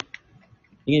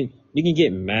 You can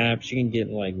get maps, you can get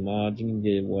like mods, you can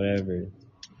get whatever.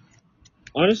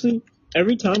 Honestly,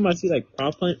 every time I see like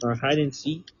prop hunt or hide and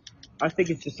seek, I think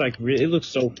it's just like it looks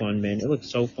so fun, man. It looks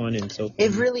so fun and so fun.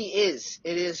 It really is.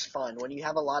 It is fun. When you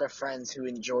have a lot of friends who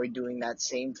enjoy doing that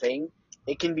same thing,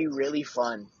 it can be really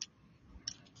fun.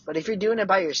 But if you're doing it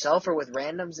by yourself or with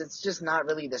randoms, it's just not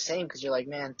really the same because you're like,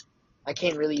 man, I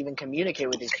can't really even communicate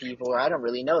with these people or I don't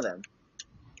really know them.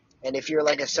 And if you're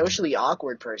like a socially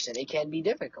awkward person, it can be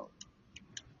difficult.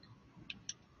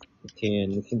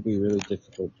 It can be really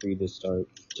difficult for you to start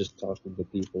just talking to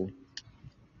people.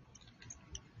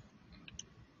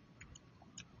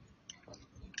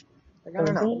 Like, I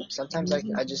don't know. Sometimes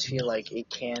I just feel like it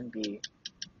can be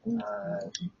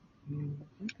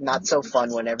not so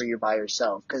fun whenever you're by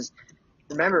yourself. Because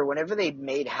remember, whenever they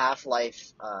made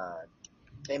Half-Life,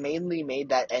 they mainly made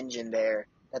that engine there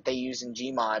that they use in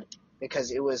Gmod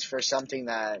because it was for something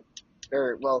that,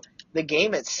 the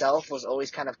game itself was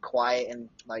always kind of quiet and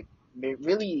like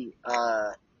really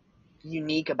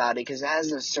unique about it because it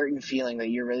has a certain feeling that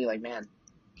you're really like, man,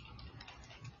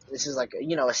 this is like,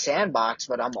 a sandbox,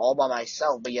 but I'm all by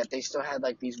myself. But yet they still had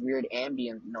like these weird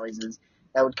ambient noises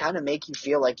that would kind of make you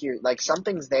feel like you're like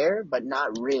something's there, but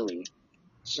not really.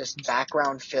 It's just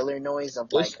background filler noise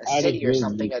of like a city or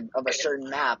something of a certain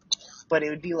map, but it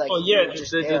would be like you're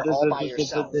just there all by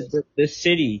yourself. The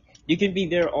city. You can be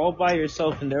there all by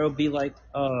yourself, and there will be like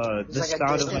It's the like a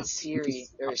sound of distant like city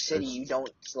or city you don't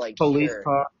like police hear.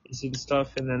 cars and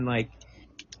stuff, and then like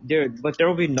there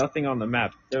will be nothing on the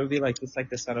map. There will be like just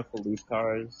like the sound of police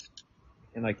cars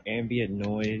and like ambient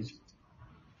noise.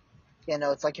 Yeah,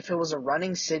 no, it's like if it was a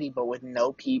running city but with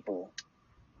no people,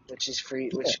 which is free,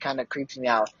 which kind of creeps me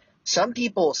out. Some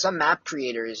map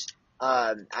creators,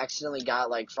 accidentally got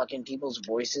like fucking people's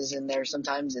voices in there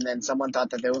sometimes, and then someone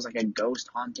thought that there was like a ghost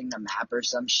haunting the map or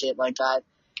some shit like that.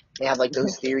 They have like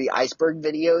those theory iceberg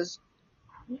videos.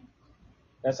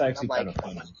 That's actually like, kind of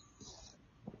funny.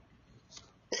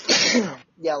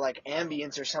 Yeah, like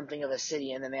ambience or something of a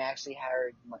city, and then they actually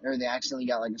accidentally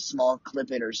got like a small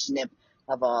clip or snip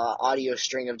of a audio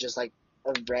string of just like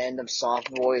a random soft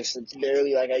voice that's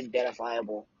barely like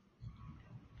identifiable.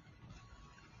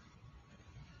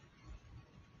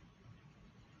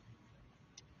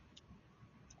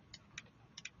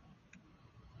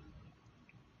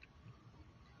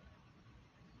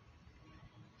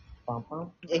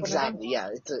 Exactly, yeah.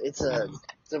 It's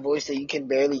a voice that you can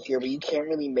barely hear, but you can't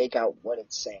really make out what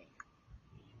it's saying.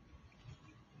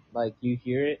 Like you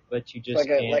hear it, but you just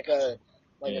Like can't.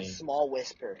 a small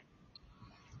whisper.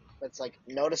 That's like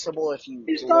noticeable if you.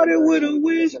 It started with a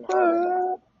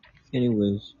whisper.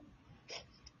 Anyways,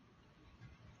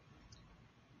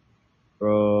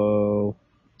 bro.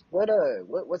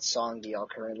 What song do y'all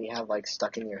currently have like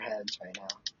stuck in your heads right now?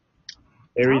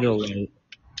 Bury the light.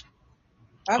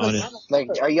 Like,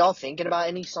 are y'all thinking about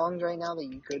any songs right now that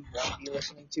you could want to be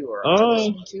listening to or are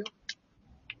listening to?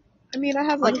 I mean, I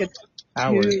have like a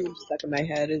tune stuck in my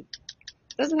head. It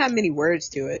doesn't have many words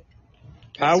to it.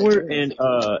 Power and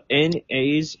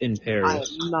NAs in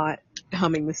Paris. I'm not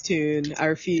humming this tune. I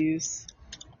refuse.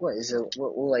 What is it?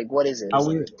 What is it?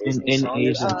 Power Is and it a Disney song?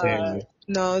 NAs in Paris.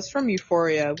 No, it's from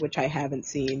Euphoria, which I haven't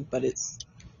seen, but it's.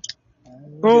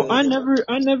 Bro, I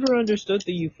never understood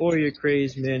the Euphoria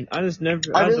craze, man. I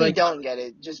really don't get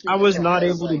it. Just I was not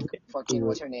has, able to like, get fucking,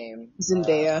 what's her name?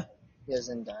 Zendaya. Yeah,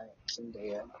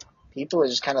 Zendaya. People are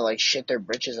just kind of like shit their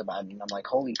britches about it, and I'm like,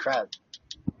 holy crap,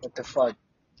 what the fuck?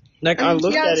 Like I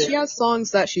looked at it. She has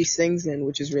songs that she sings in,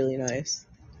 which is really nice.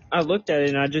 I looked at it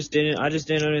and I just didn't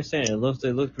understand. It looked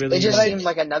really It just nice. seemed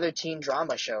like another teen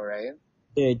drama show, right?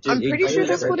 Yeah, I'm pretty sure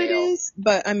that's what it Riverdale. is,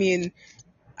 but I mean,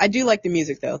 I do like the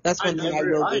music though. That's one thing I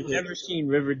will I've give it. never seen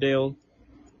Riverdale.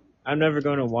 I'm never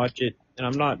going to watch it, and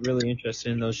I'm not really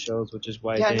interested in those shows, which is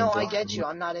why Yeah, it didn't no, go I on. get you.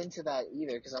 I'm not into that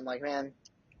either because I'm like, man,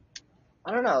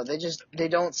 I don't know. They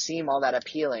don't seem all that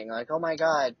appealing. Like, oh my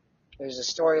god, there's a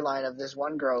storyline of this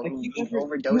one girl Like who you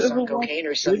overdosed ever on watch cocaine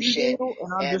or some shit Riverdale?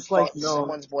 And I'm and just like, fucked no.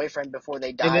 someone's boyfriend before they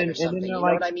And died then or something. they're You know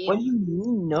like, what I what mean? do you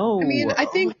mean no? I mean, I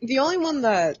think the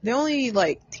only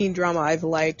like teen drama I've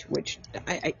liked, which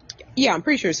yeah, I'm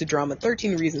pretty sure it's a drama.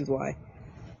 13 Reasons Why.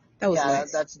 That was Yeah,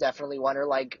 nice. that's definitely one. Or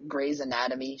like Grey's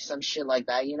Anatomy, some shit like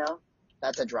that. You know,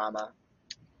 that's a drama.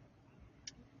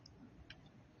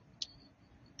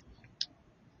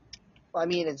 Well, I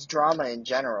mean, it's drama in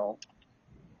general,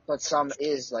 but some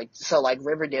is like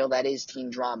Riverdale. That is teen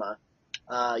drama.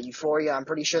 Euphoria, I'm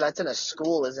pretty sure that's in a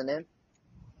school, isn't it?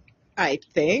 I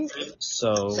think.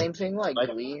 So Same thing like like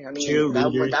Glee. I mean,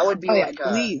 cheerleaders. that would be Oh yeah, like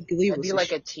Glee that'd was be a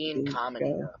like a teen comedy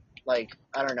show. though. Like,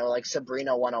 I don't know, like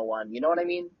Sabrina 101. You know what I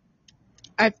mean?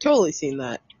 I've totally seen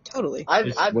that. Totally.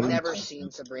 I've What are you never talking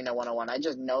seen Sabrina 101. I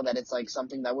just know that it's like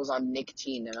something that was on Nick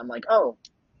Teen, and I'm like, oh,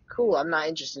 cool. I'm not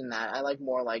interested in that. I like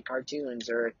more like cartoons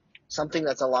or something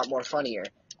that's a lot more funnier.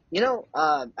 You know,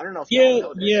 I don't know if y'all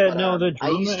know this, but no, the I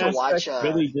drama used to watch. aspect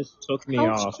really just took me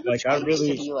off. Like I used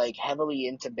to be like heavily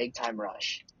into Big Time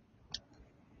Rush.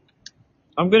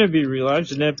 I'm gonna be real. I've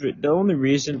never. The only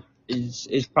reason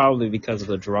is probably because of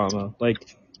the drama.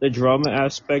 Like the drama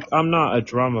aspect. I'm not a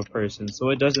drama person, so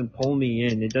it doesn't pull me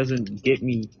in. It doesn't get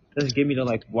me. Doesn't get me to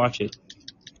like watch it.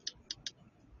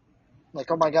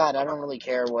 Like, oh my god, I don't really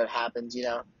care what happens, you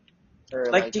know, or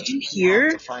Like, like did you you have hear?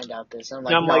 to find out this. And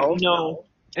I'm And like, I'm like, no. no.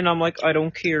 And I'm like, I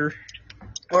don't care.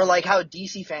 Or like how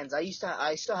DC fans. I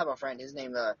still have a friend. His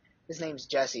name's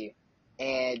Jesse,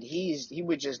 and he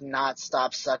would just not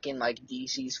stop sucking like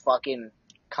DC's fucking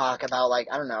cock about like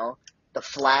I don't know the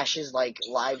Flash's like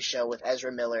live show with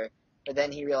Ezra Miller. But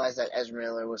then he realized that Ezra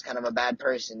Miller was kind of a bad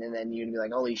person, and then you'd be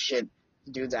like, holy shit,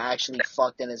 the dude's actually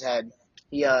fucked in his head.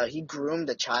 He groomed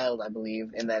a child, I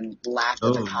believe, and then laughed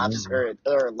at the Oh cops no.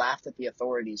 or laughed at the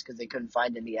authorities because they couldn't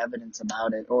find any evidence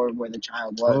about it or where the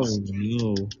child Oh was.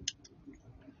 no.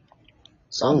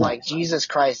 So I'm Oh. like, Jesus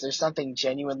Christ, there's something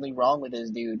genuinely wrong with this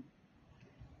dude.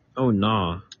 Oh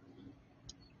nah.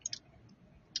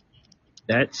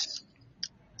 That's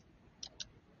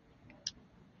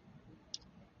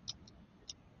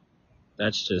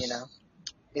just. You know,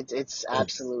 it's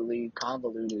absolutely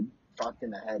convoluted, fucked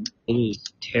in the head. It is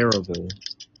terrible.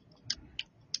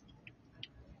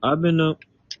 I've been up.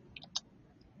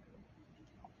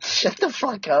 Shut the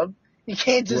fuck up. You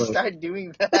can't just What? start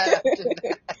doing that after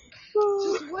that.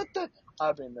 Just what the?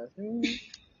 I've been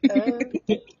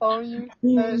on you,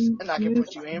 and I can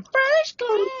put you in first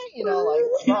class. You know, like,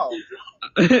 bro,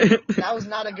 that was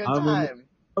not a good time.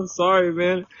 I'm sorry,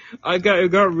 man. It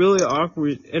got really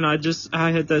awkward, and I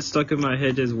had that stuck in my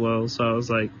head as well. So I was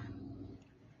like,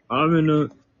 I'm in a.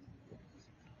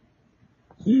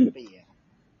 But yeah.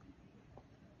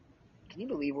 Can you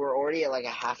believe we're already at like a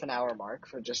half an hour mark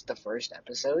for just the first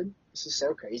episode? This is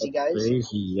so crazy, guys.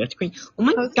 Crazy. That's crazy. Oh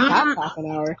my It's god. past half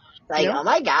an hour. Like, You know? oh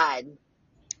my god.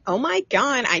 Oh my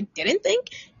god, I didn't think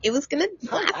it was gonna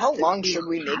last. How long should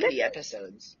we make the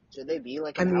episodes? Should they be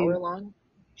like an hour long?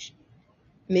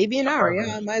 Maybe an hour,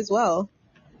 yeah, might as well.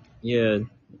 Yeah,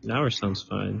 an hour sounds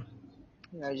fine.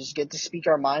 You know, just get to speak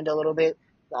our mind a little bit.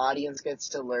 The audience gets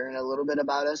to learn a little bit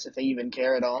about us if they even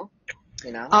care at all.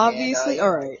 You know? Obviously,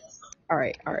 And,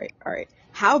 alright.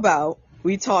 How about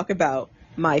we talk about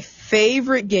my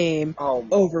favorite game,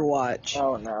 Overwatch.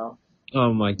 Oh no.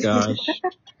 Oh my gosh.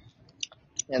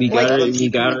 And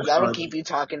that'll keep you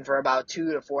talking for about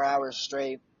 2 to 4 hours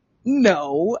straight.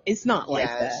 No, it's not like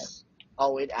that.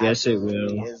 Oh, it Yes, it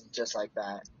absolutely will. is just like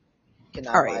that.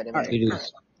 Cannot Alright, lie to me. It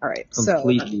is alright. So,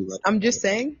 completely like I'm just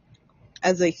saying,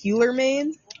 as a healer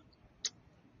main,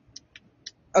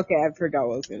 okay, I forgot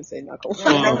what I was gonna say, Knuckle.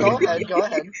 No, go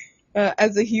ahead.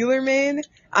 As a healer main,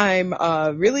 I'm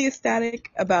really ecstatic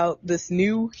about this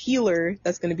new healer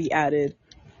that's going to be added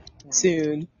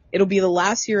soon. It'll be the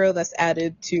last hero that's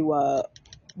added to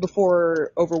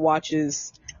before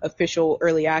Overwatch's official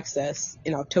early access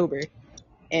in October.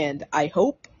 And I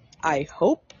hope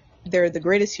they're the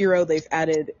greatest hero they've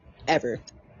added ever.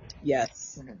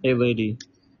 Yes. Hey, lady.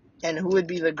 And who would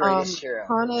be the greatest hero?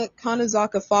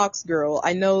 Kanazaka Fox Girl.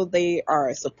 I know they are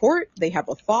a support. They have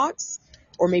a Fox.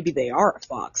 Or maybe they are a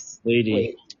Fox. Lady.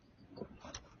 Wait.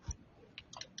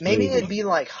 Maybe it'd be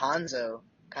like Hanzo,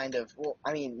 kind of. Well,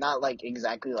 I mean, not like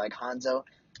exactly like Hanzo,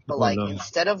 but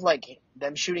instead of like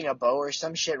them shooting a bow or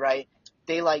some shit, right?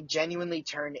 They like genuinely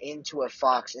turn into a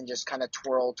fox and just kind of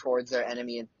twirl towards their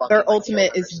enemy and fucking Their like,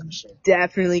 ultimate kill them or is some shit.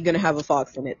 definitely gonna have a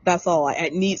fox in it. That's all.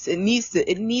 It needs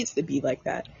to be like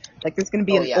that. Like there's gonna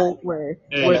be an ult where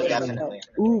Hey, no, there's definitely.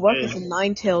 ooh, what if Hey. it's a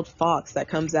 9-tailed fox that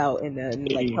comes out and like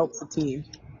Lady. helps the team?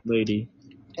 Lady.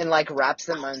 And like wraps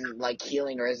them on like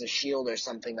healing or as a shield or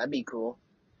something. That'd be cool.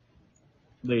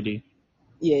 Lady.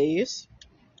 Yes.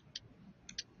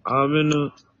 I'm in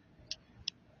a...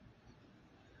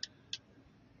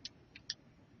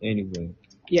 Anyway.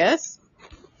 Yes.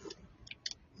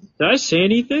 Did I say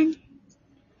anything?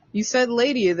 You said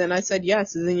lady, and then I said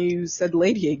yes, and then you said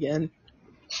lady again.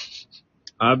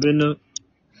 I've been a...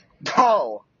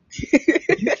 Bro! Shut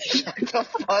the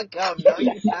fuck up. No,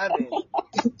 you haven't.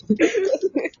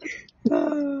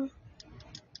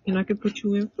 And I could put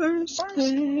you in first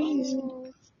place.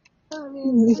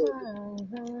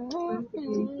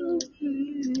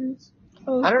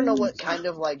 I don't know what kind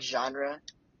of like genre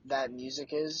that music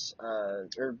is, but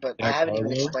I Jack haven't even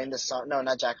Harlow? explained the song. No,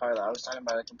 not Jack Harlow. I was talking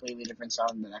about a completely different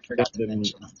song that I forgot to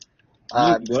mention.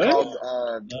 It's What?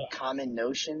 called Common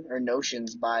Notion or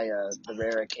Notions by The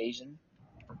Rare Occasion.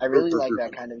 I really like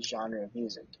that kind of genre of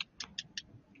music.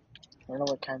 I don't know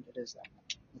what kind it is though.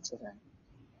 What's the thing?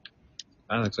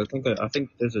 Alex, I think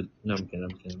there's a... No, I'm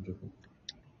kidding.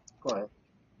 Go ahead.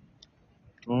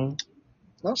 Oh?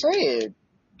 No, say it.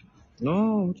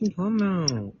 No, what you talking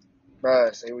about?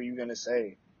 Bruh, say what you gonna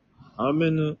say. I'm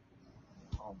in a...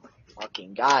 Oh my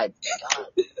fucking god.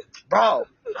 Bro!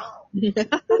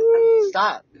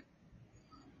 Stop.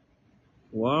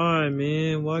 Why,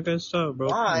 man? Why I gotta stop, bro?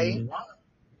 Why?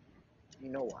 You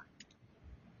know why.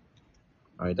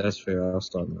 Alright, that's fair. I'll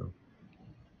stop now.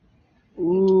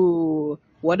 Ooh,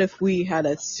 what if we had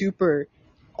a super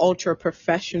ultra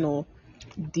professional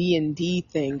D&D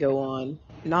thing go on?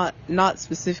 Not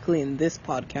specifically in this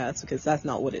podcast because that's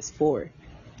not what it's for.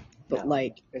 But No,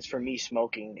 like it's for me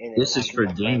smoking and This is attacking for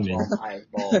my friends gaming. while high as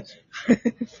balls.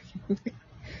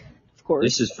 of course.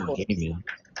 This is for gaming.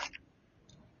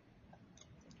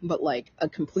 But like a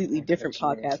completely different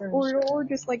Put you in podcast first. or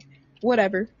just like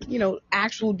whatever,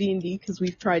 actual D&D because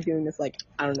we've tried doing this like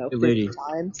I don't know Hey, 50 lady.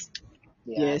 times.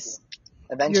 Yeah. Yes.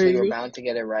 Eventually, Yeah, we're yeah. bound to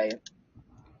get it right.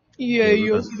 Yeah, Yeah,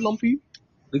 you right. see lumpy.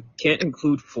 We can't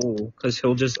include full, because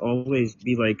he'll just always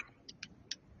be like,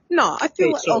 No, I feel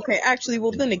Hey, like so- okay. Actually,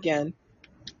 well then again,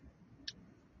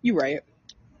 you're right.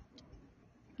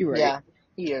 You're right. Yeah,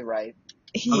 he is right.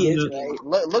 He is gonna-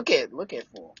 right. Look at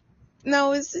fool.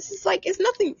 No, it's like it's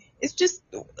nothing. It's just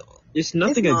it's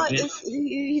nothing it's not. against...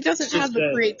 He doesn't It's just have the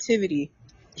that- creativity.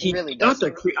 He really not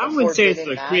doesn't. I The wouldn't say it's Forbidden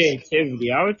the Mask-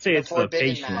 creativity. I would say the it's the Forbidden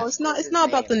patience. No, Mask. it's not. His It's not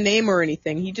about the name. name or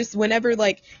anything. He just whenever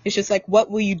like it's just like, what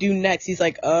will you do next? He's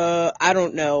like, I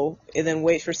don't know, and then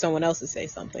waits for someone else to say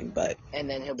something. But And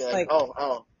then he'll be Like-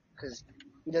 oh, because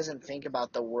he doesn't think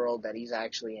about the world that he's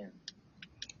actually in.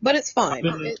 it's fine.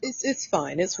 It's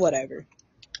fine. It's whatever.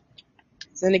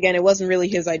 Then again, it wasn't really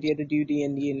his idea to do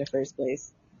D&D in the first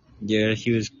place. Yeah,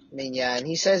 he was... I mean, yeah, and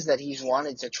he says that he's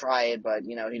wanted to try it, but,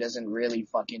 he doesn't really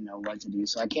fucking know what to do,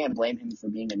 so I can't blame him for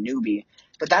being a newbie.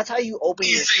 But that's how you open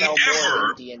your cell more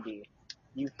in D&D.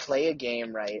 You play a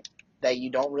game, right, that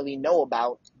you don't really know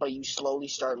about, but you slowly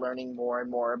start learning more and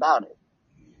more about it.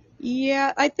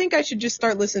 Yeah, I think I should just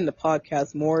start listening to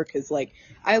podcasts more, because, like,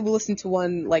 I listened to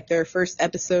one, like, their first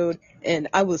episode, and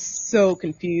I was so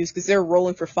confused, because they're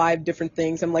rolling for 5 different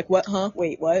things. I'm like, what, huh?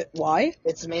 Wait, what? Why?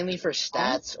 It's mainly for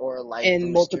stats or, like,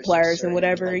 And boosters of multipliers and certain,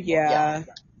 whatever, like, yeah.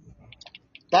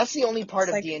 That's the only part It's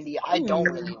of like, D&D I don't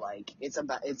really like. It's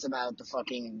about the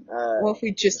fucking, Well, if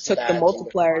we just took the stats.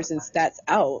 multipliers and stats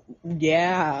out,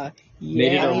 yeah.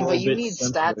 Made it I a mean, little but you bit need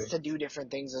simpler. stats to do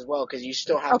different things as well, because you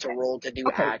still have to roll to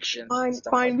do actions Fine, and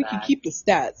stuff fine, like we that. can keep the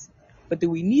stats. But do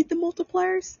we need the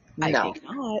multipliers? I No. think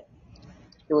not.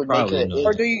 It would Probably make not.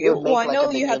 Or do you- it would make well, I like know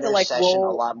a you have to, beginner like, session roll-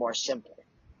 a lot more simpler.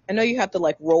 I know you have to,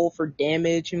 like, roll for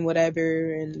damage and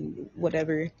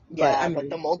whatever, Yeah, I mean, but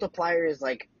the multiplier is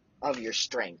like of your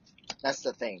strength. That's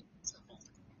the thing.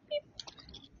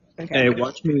 okay. Hey,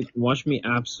 watch me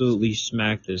absolutely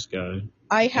smack this guy.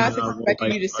 I half Yeah, expected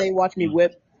like- you to say, watch me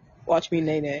whip, watch me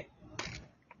nay.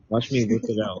 Watch me whip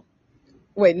it out.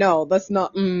 Wait, no, that's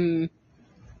not, we're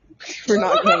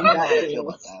not going I don't know how that I feel way.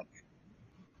 about that,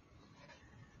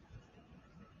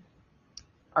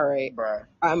 Alright. bruh.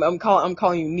 I'm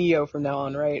calling you Neo from now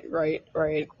on, right?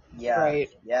 Yeah. Right.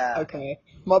 Yeah. Okay.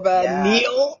 My bad, Yeah.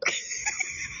 Neil.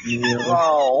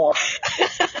 Bro.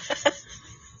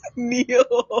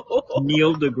 Neil.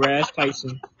 Neil deGrasse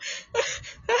Tyson.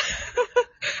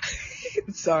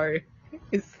 Sorry.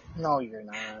 No, you're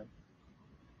not.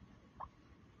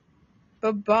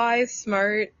 Bye-bye,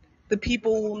 Smart. The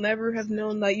people will never have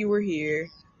known that you were here.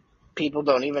 People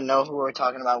don't even know who we're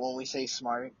talking about when we say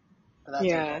smart, but that's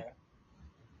Yeah. okay.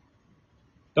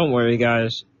 Don't worry,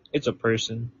 guys. It's a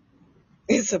person.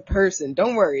 It's a person.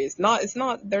 Don't worry.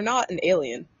 They're not an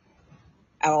alien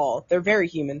at all. They're very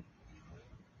human.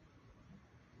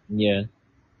 Yeah.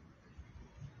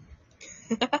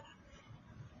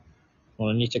 Well,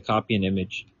 I need to copy an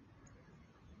image.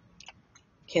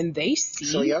 Can they see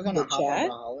So you're gonna the hop on chat?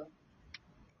 Valhalla?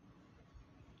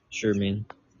 Sure, man.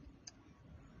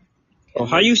 Oh,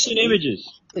 how you send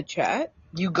images? The chat?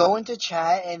 You go into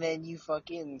chat and then you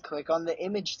fucking click on the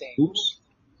image thing. Oops.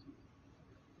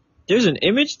 There's an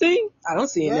image thing? I don't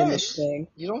see an image Yes. thing.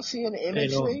 You don't see an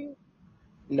image no. thing?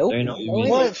 Nope. There ain't no No image.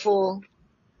 What, image. fool?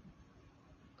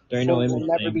 There ain't no Fool image will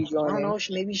never thing. be I don't joining. know.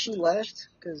 Maybe she left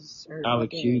because her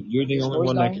Alex, fucking you're the only Discord's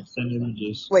one that down. can send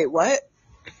images. Wait, what?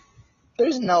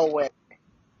 There's no way.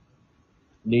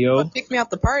 Neo, Kick me out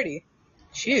the party.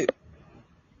 Shoot.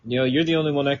 you're the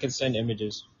only one that can send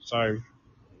images. Sorry.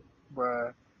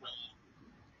 Bruh.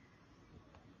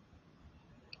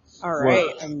 Alright,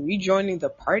 What? I'm rejoining the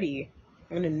party.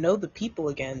 I'm gonna know the people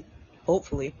again.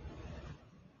 Hopefully.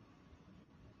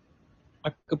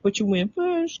 I could put you in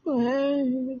first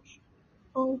class.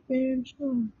 Open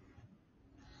soon.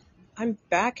 I'm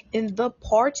back in the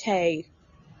party.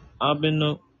 I've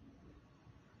been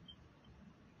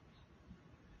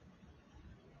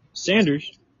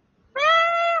Sanders.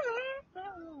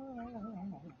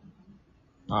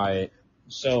 Alright.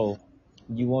 So,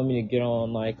 you want me to get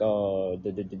on like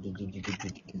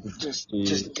Just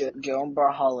get on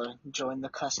Brawlhalla. Join the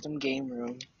custom game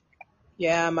room.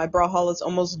 Yeah, my Brawlhalla's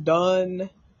almost done.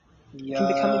 I can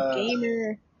become a Yeah.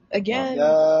 gamer again.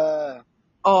 Yeah.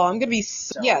 Oh, I'm gonna be.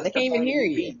 So Yeah, let they the can't even party hear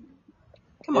you. begin.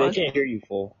 Come They on. can't hear you,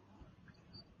 fool.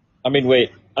 I mean,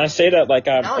 wait. I say that like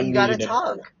I'm No, you gotta unmuted.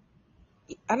 talk.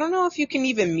 I don't know if you can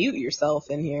even mute yourself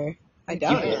in here. I You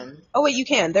doubt it. can. Oh wait, you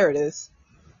can. There it is.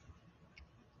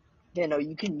 Yeah, no,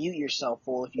 you can mute yourself,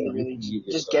 fool, if Yeah, you you really can mute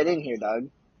just yourself. get in here, dog.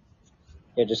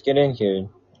 Yeah, just get in here.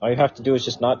 All you have to do is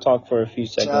just not talk for a few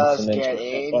seconds and Just then get just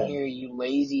have in fun. here, you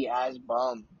lazy ass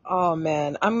bum. Oh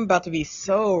man, I'm about to be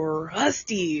so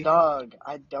rusty. Dog,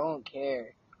 I don't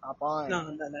care. Hop on.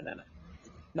 No.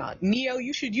 Nah, Neo,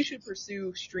 you should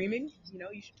pursue streaming. You know,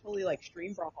 you should totally like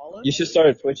stream Brawlhalla. You should start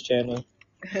a Twitch channel.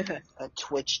 A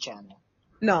Twitch channel.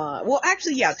 Nah, well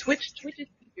actually, yeah, Twitch is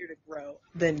easier to grow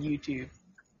than YouTube.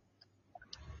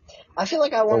 I feel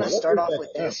like I want to What start is off that with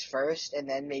sound? this first and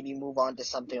then maybe move on to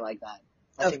something like that.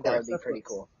 I Of think that course, would be pretty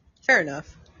cool. Fair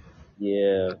enough.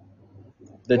 Yeah.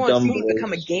 The You want to dumb see me boys.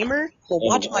 become a gamer? Well,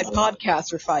 watch my podcast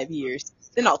for 5 years.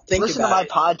 Then I'll think Listen to about my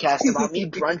it. podcast about me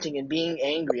grunting and being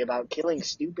angry about killing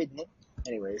stupid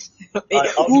Anyways. Alright,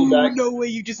 I'll be Ooh, back. no way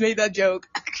you just made that joke.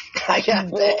 I have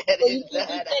to edit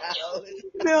that out.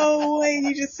 No way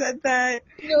you just said that.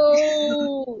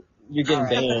 No. You're getting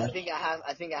Alright, banned.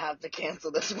 I think I have to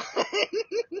cancel this one.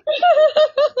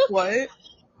 What?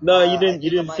 No, you I didn't. You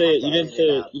think I didn't might say have it. to You didn't edit say it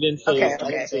it. out. You didn't say Okay, it. I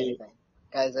You didn't say didn't anything.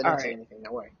 Guys, I didn't say Alright. anything.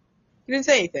 Don't worry. You didn't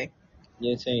say anything.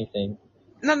 say anything.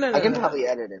 No. I can probably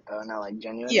edit it though, not like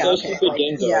genuinely. Yeah, Kill okay. stupid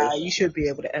Gengars. Yeah, you should be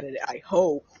able to edit it, I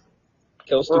hope.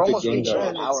 Kill We're stupid almost reaching Gengars.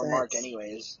 an hour mark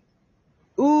anyways.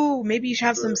 Ooh, maybe you should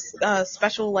have some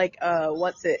special, like,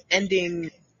 what's it,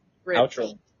 ending riff.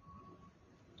 Outro.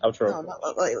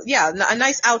 No, a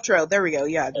nice outro. There we go.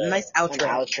 Yeah, nice An outro.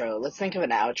 outro. Let's think of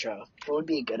an outro. What would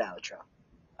be a good outro?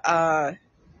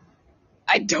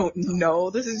 I don't know.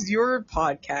 This is your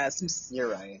podcast. You're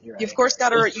right. You of course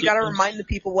gotta It gotta seems- remind the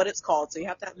people what it's called, so you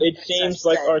have to have It seems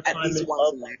like our time least is once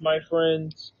up, in there. my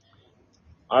friends.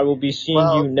 I will be seeing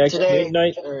Well, you next today,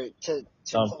 midnight.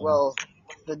 well,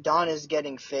 the dawn is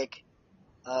getting thick.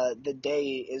 The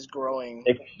day is growing.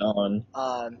 Thick dawn.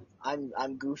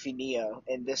 I'm Goofy Neo,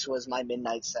 and this was my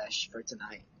midnight sesh for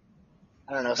tonight.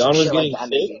 I don't know, Dawn some was shit like getting that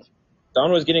thick? maybe.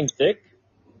 Dawn was getting thick?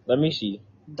 Let me see.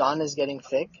 Dawn is getting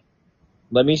thick?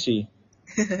 Let me see.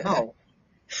 No.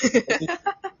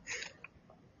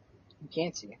 You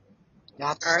can't see. You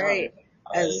have to All start. right.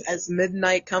 As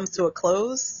midnight comes to a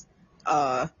close,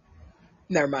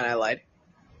 never mind, I lied.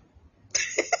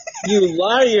 You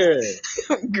liar!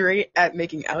 Great at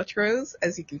making outros,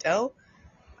 as you can tell.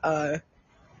 This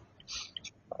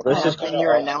Hi, is I've been kinda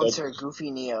your off announcer, schedule. Goofy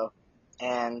Neo,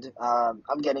 and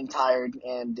I'm getting tired,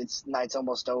 and night's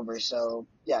almost over, so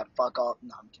yeah, fuck off.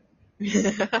 No, I'm kidding.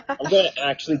 I'm gonna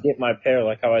actually get my pair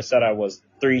like how I said I was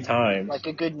 3 times. Like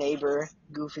a good neighbor,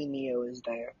 Goofy Neo is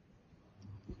there.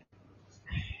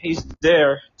 He's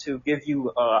there to give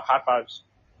you high fives.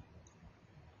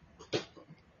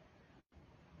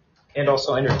 And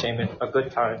also entertainment, a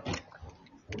good time.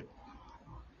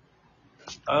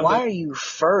 Why are you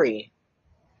furry?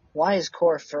 Why is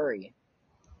Core furry?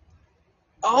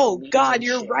 Oh Leaves God, and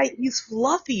you're shit. right. He's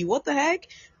fluffy. What the heck?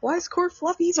 Why is Core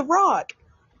fluffy? He's a rock.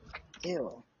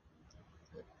 Ew.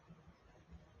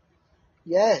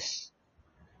 Yes.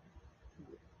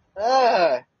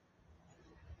 Ugh.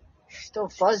 Still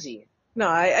fuzzy. No,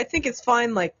 I think it's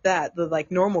fine like that, the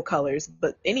like normal colors,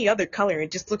 but any other color, it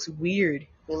just looks weird.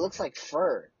 It looks like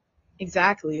fur.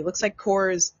 Exactly. It looks like Core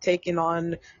is taking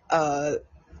on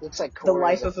Looks like the Core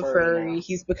is life a of a furry furry. now.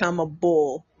 He's become a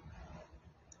bull.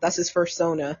 That's his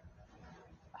persona.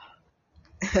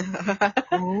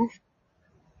 Oh,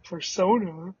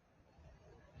 persona.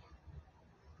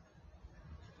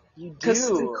 You Because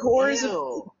do.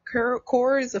 Ew.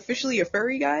 Core is officially a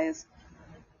furry, guys.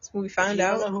 That's what we If found you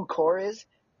don't out. know who Core is,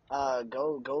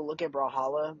 go look at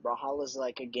Brawlhalla. Brawlhalla's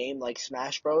like a game like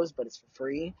Smash Bros, but it's for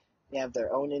free. They have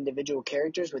their own individual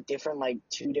characters with different like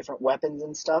 2 different weapons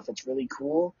and stuff. It's really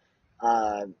cool.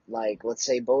 Like let's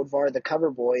say Bodvar the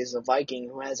cover boy is a Viking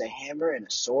who has a hammer and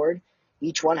a sword.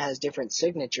 Each one has different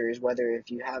signatures, whether if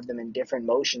you have them in different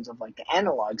motions of like the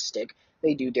analog stick,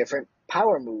 they do different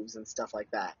power moves and stuff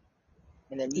like that.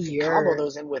 And then you can combo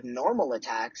those in with normal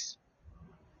attacks.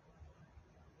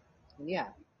 And yeah.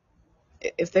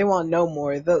 If they want to know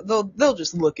more, they'll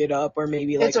just look it up or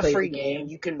maybe like It's a play free the game. game.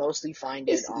 You can mostly find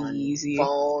it It's on easy.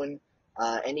 phone,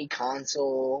 any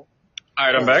console,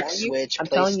 Alright, I'm back. Switch, I'm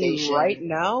telling you right PlayStation.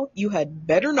 now, you had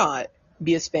better not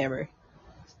be a spammer.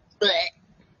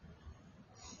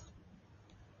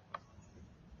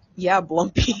 Yeah,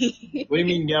 Blumpy. What do you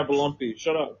mean, yeah, Lumpy?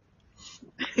 Shut up.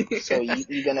 So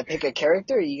you gonna pick a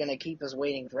character, or you gonna keep us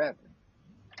waiting forever?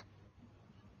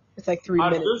 It's like 3 I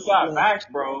minutes just got left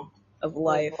back, bro. of Well,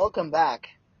 life. welcome back.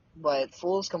 But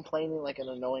Fool's complaining like an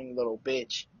annoying little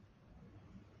bitch.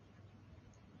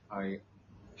 Alright.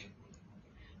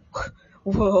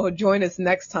 Whoa, join us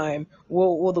next time.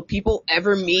 Will the people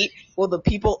ever meet? Will the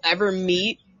people ever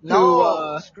meet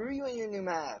No! Screw you and your new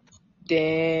map.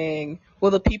 dang.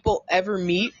 Will the people ever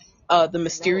meet the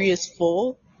mysterious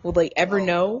fool? Will they ever No.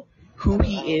 know who I don't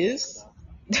he think is?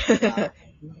 so. Nah.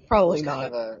 Probably Fool's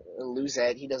kind not. of a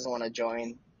losehead. He doesn't want to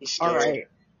join. He's scared. Alright.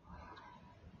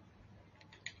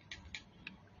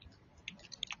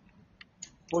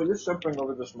 Well, you're simping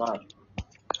over this map.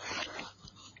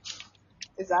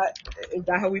 Is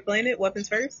that how we playing it? Weapons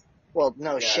first? Well,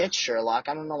 no Yeah. shit, Sherlock.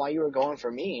 I don't know why you were going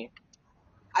for me.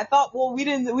 I thought, well, we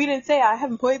didn't say. I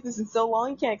haven't played this in so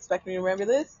long. You can't expect me to remember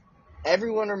this.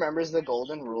 Everyone remembers the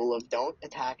golden rule of don't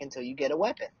attack until you get a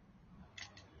weapon.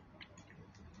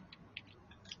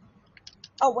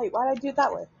 Oh wait, why did I do it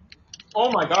that way?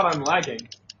 Oh my god, I'm lagging.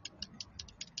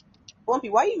 Blumpy,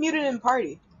 why are you muted in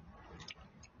party?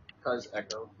 Cause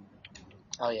echo.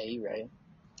 Oh yeah, you're right.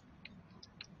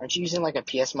 Aren't you using like a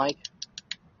PS mic?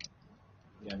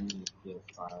 Yeah, I'm using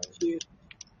PS5. Shoot.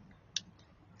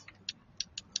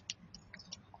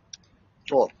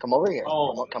 Fool, come over here.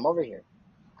 Oh. Come over here.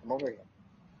 Come over here.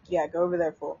 Yeah, go over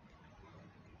there, fool.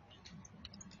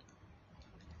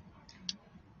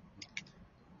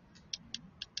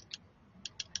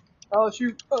 Oh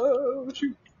shoot! Oh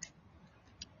shoot!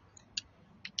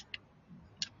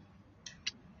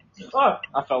 Oh,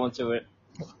 I fell into it.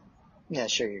 Yeah,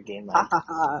 sure, your game Ha lag. ha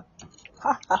ha!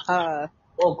 Ha ha ha!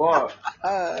 Oh god.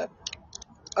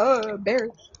 Bear.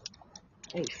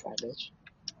 Hey, fat bitch.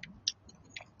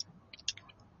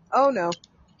 Oh no.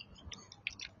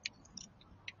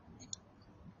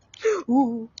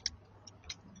 Ooh.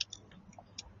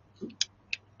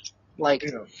 Like,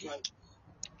 You know.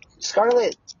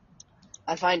 Scarlet,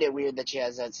 I find it weird that she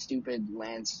has that stupid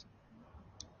lance.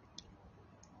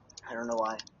 I don't know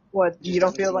why. What? Just You don't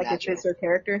doesn't feel seem like natural. it fits her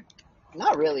character?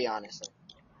 Not really, honestly.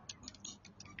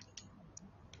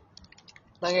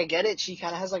 Like, I get it, she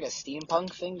kind of has like a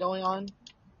steampunk thing going on.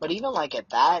 But even like at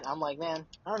that, I'm like, man,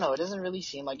 I don't know, it doesn't really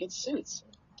seem like it suits.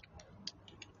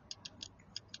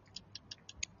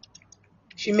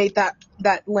 She made that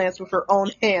lance with her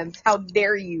own hands. How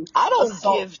dare you? I don't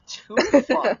Assault. give 2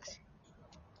 fucks.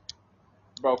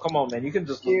 Bro, come on, man. You can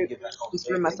just let me Shoot. get that home. Just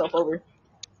threw myself over.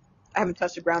 I haven't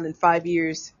touched the ground in 5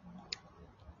 years.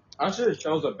 I should have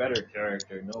chose a better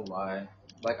character, no lie.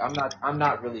 Like I'm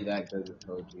not really that good with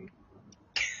Koji.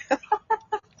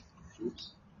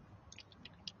 Oops.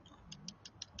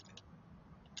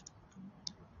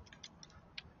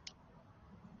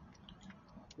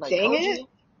 Like, Dang Koji, it.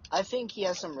 I think he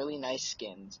has some really nice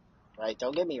skins, right?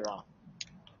 Don't get me wrong.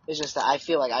 It's just that I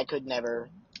feel like I could never,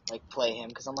 like, play him,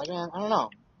 because I'm like, man, I don't know.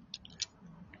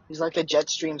 He's like the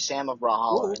Jetstream Sam of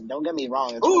Brawlhalla, and don't get me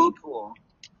wrong, it's really cool.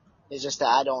 It's just that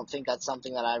I don't think that's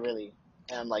something that I really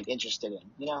am, like, interested in,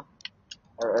 you know?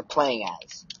 Or playing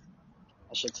as.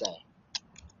 I should say.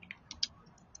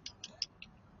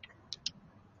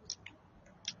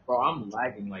 Bro, I'm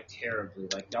lagging like terribly.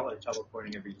 Like y'all are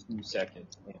teleporting every 2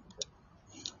 seconds.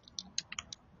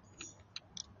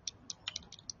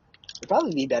 It'd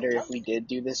probably be better if we did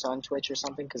do this on Twitch or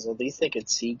something, because at least they could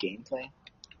see gameplay.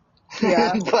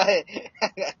 Yeah. But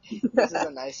this is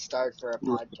a nice start for a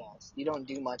podcast. You don't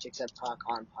do much except talk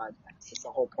on podcasts. That's the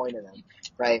whole point of them,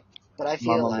 right? But I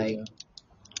feel Mamma like, mia.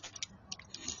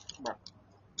 bro,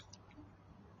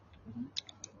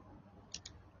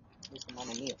 what's the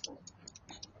Mamma Mia for?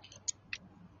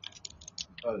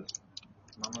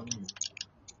 Mamma mia.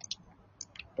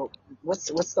 But what's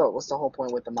the whole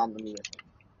point with the Mamma Mia thing?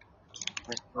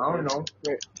 I don't know.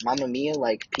 Mamma Mia,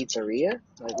 like pizzeria?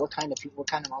 Like what kind of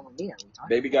Mamma Mia are we talking?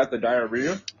 Baby got the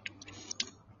diarrhea.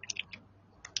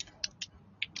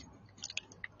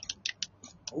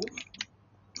 Ooh.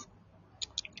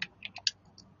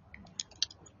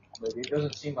 But it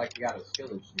doesn't seem like you got a skill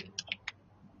issue.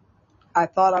 I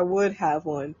thought I would have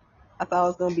one. I thought I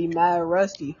was gonna be mad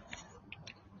rusty.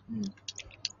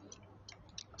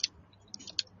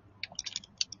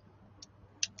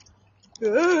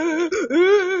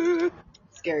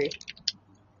 Scary.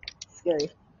 Scary.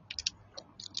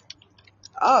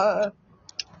 I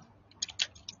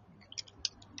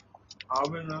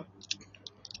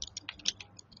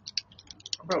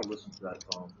better listen to that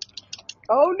song.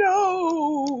 Oh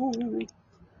no!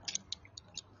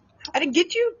 I didn't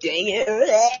get you. Dang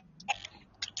it!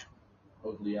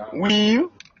 Totally out.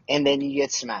 And then you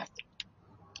get smacked.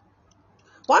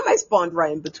 Why am I spawned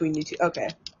right in between you two? Okay.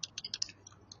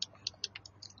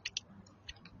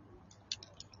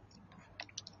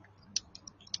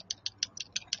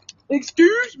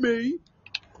 Excuse me.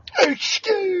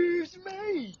 Excuse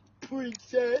me,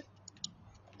 princess.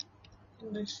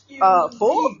 Excuse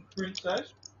Full? me,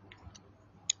 princess.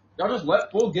 Y'all just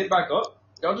let Full get back up?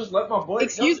 Y'all just let my boy...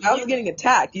 Excuse, I was getting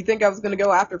attacked. You think I was gonna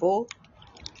go after Full?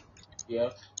 Yeah.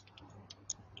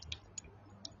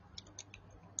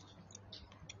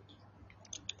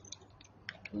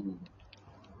 Ooh.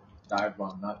 Dive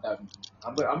bomb, not that...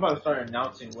 I'm about to start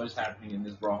announcing what's happening in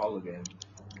this Brawlhalla game.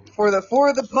 For the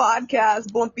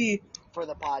podcast, Bumpy. For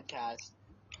the podcast.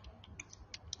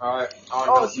 Alright. Oh,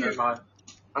 No, shoot. never mind.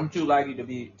 I'm too laggy to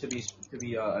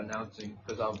be announcing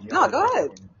because I'll... No, go ahead.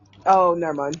 Oh,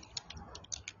 never mind.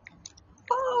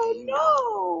 Oh,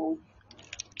 no.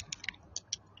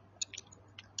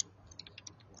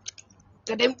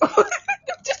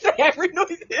 Just the hammer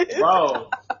noises. Bro.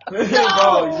 Bro, you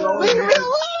always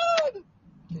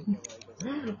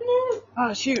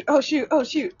Oh, shoot. Oh, shoot. Oh,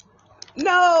 shoot.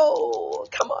 No.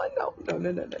 Come on. No.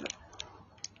 No.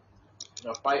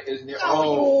 The fight is near... No,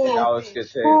 Oh, you Alex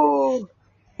gets hit. Ooh.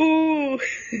 Ooh.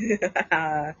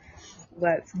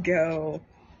 Let's go.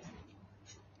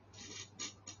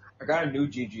 I got a new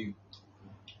GG.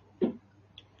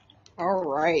 All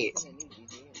right.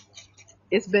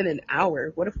 It's been an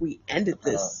hour. What if we ended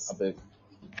this? A bit.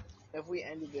 If we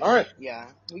ended this, All right. yeah,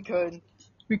 we could.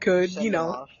 We could, Send you them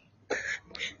know. off.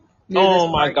 near Oh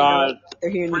this my part, God. You know,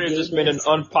 they're here in the Freya just game made an list.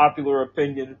 unpopular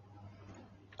opinion.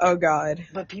 Oh God.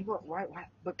 But people, why?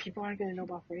 But people aren't gonna know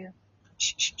about Freya.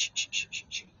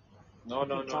 No.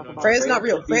 Freya's not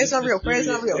real. Freya's not real. Freya's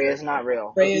not real. Freya's not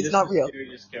real. Freya's not real.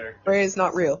 Freya's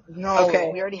not real. No,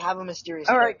 Okay. we already have a mysterious.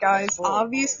 All right, character. guys.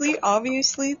 That's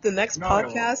Obviously, the next No.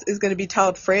 podcast is going to be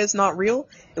titled "Freya's Not Real,"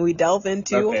 and we delve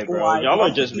into Okay, bro. why Y'all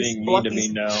are just being mean to me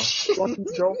now.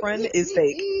 Blumpy's girlfriend is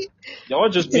fake. Y'all are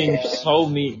just being Yeah. so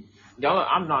mean. Y'all,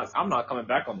 I'm not coming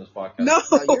back on this podcast. No,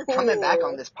 No, you're coming back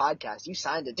on this podcast. You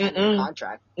signed a 10-year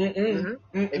contract.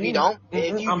 If you don't,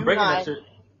 I'm breaking that shit.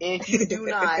 if you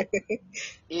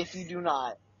do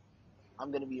not,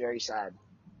 I'm gonna be very sad.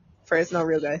 Freya's not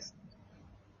real, guys.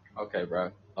 Okay, bro.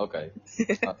 Okay.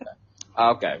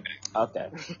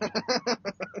 Okay.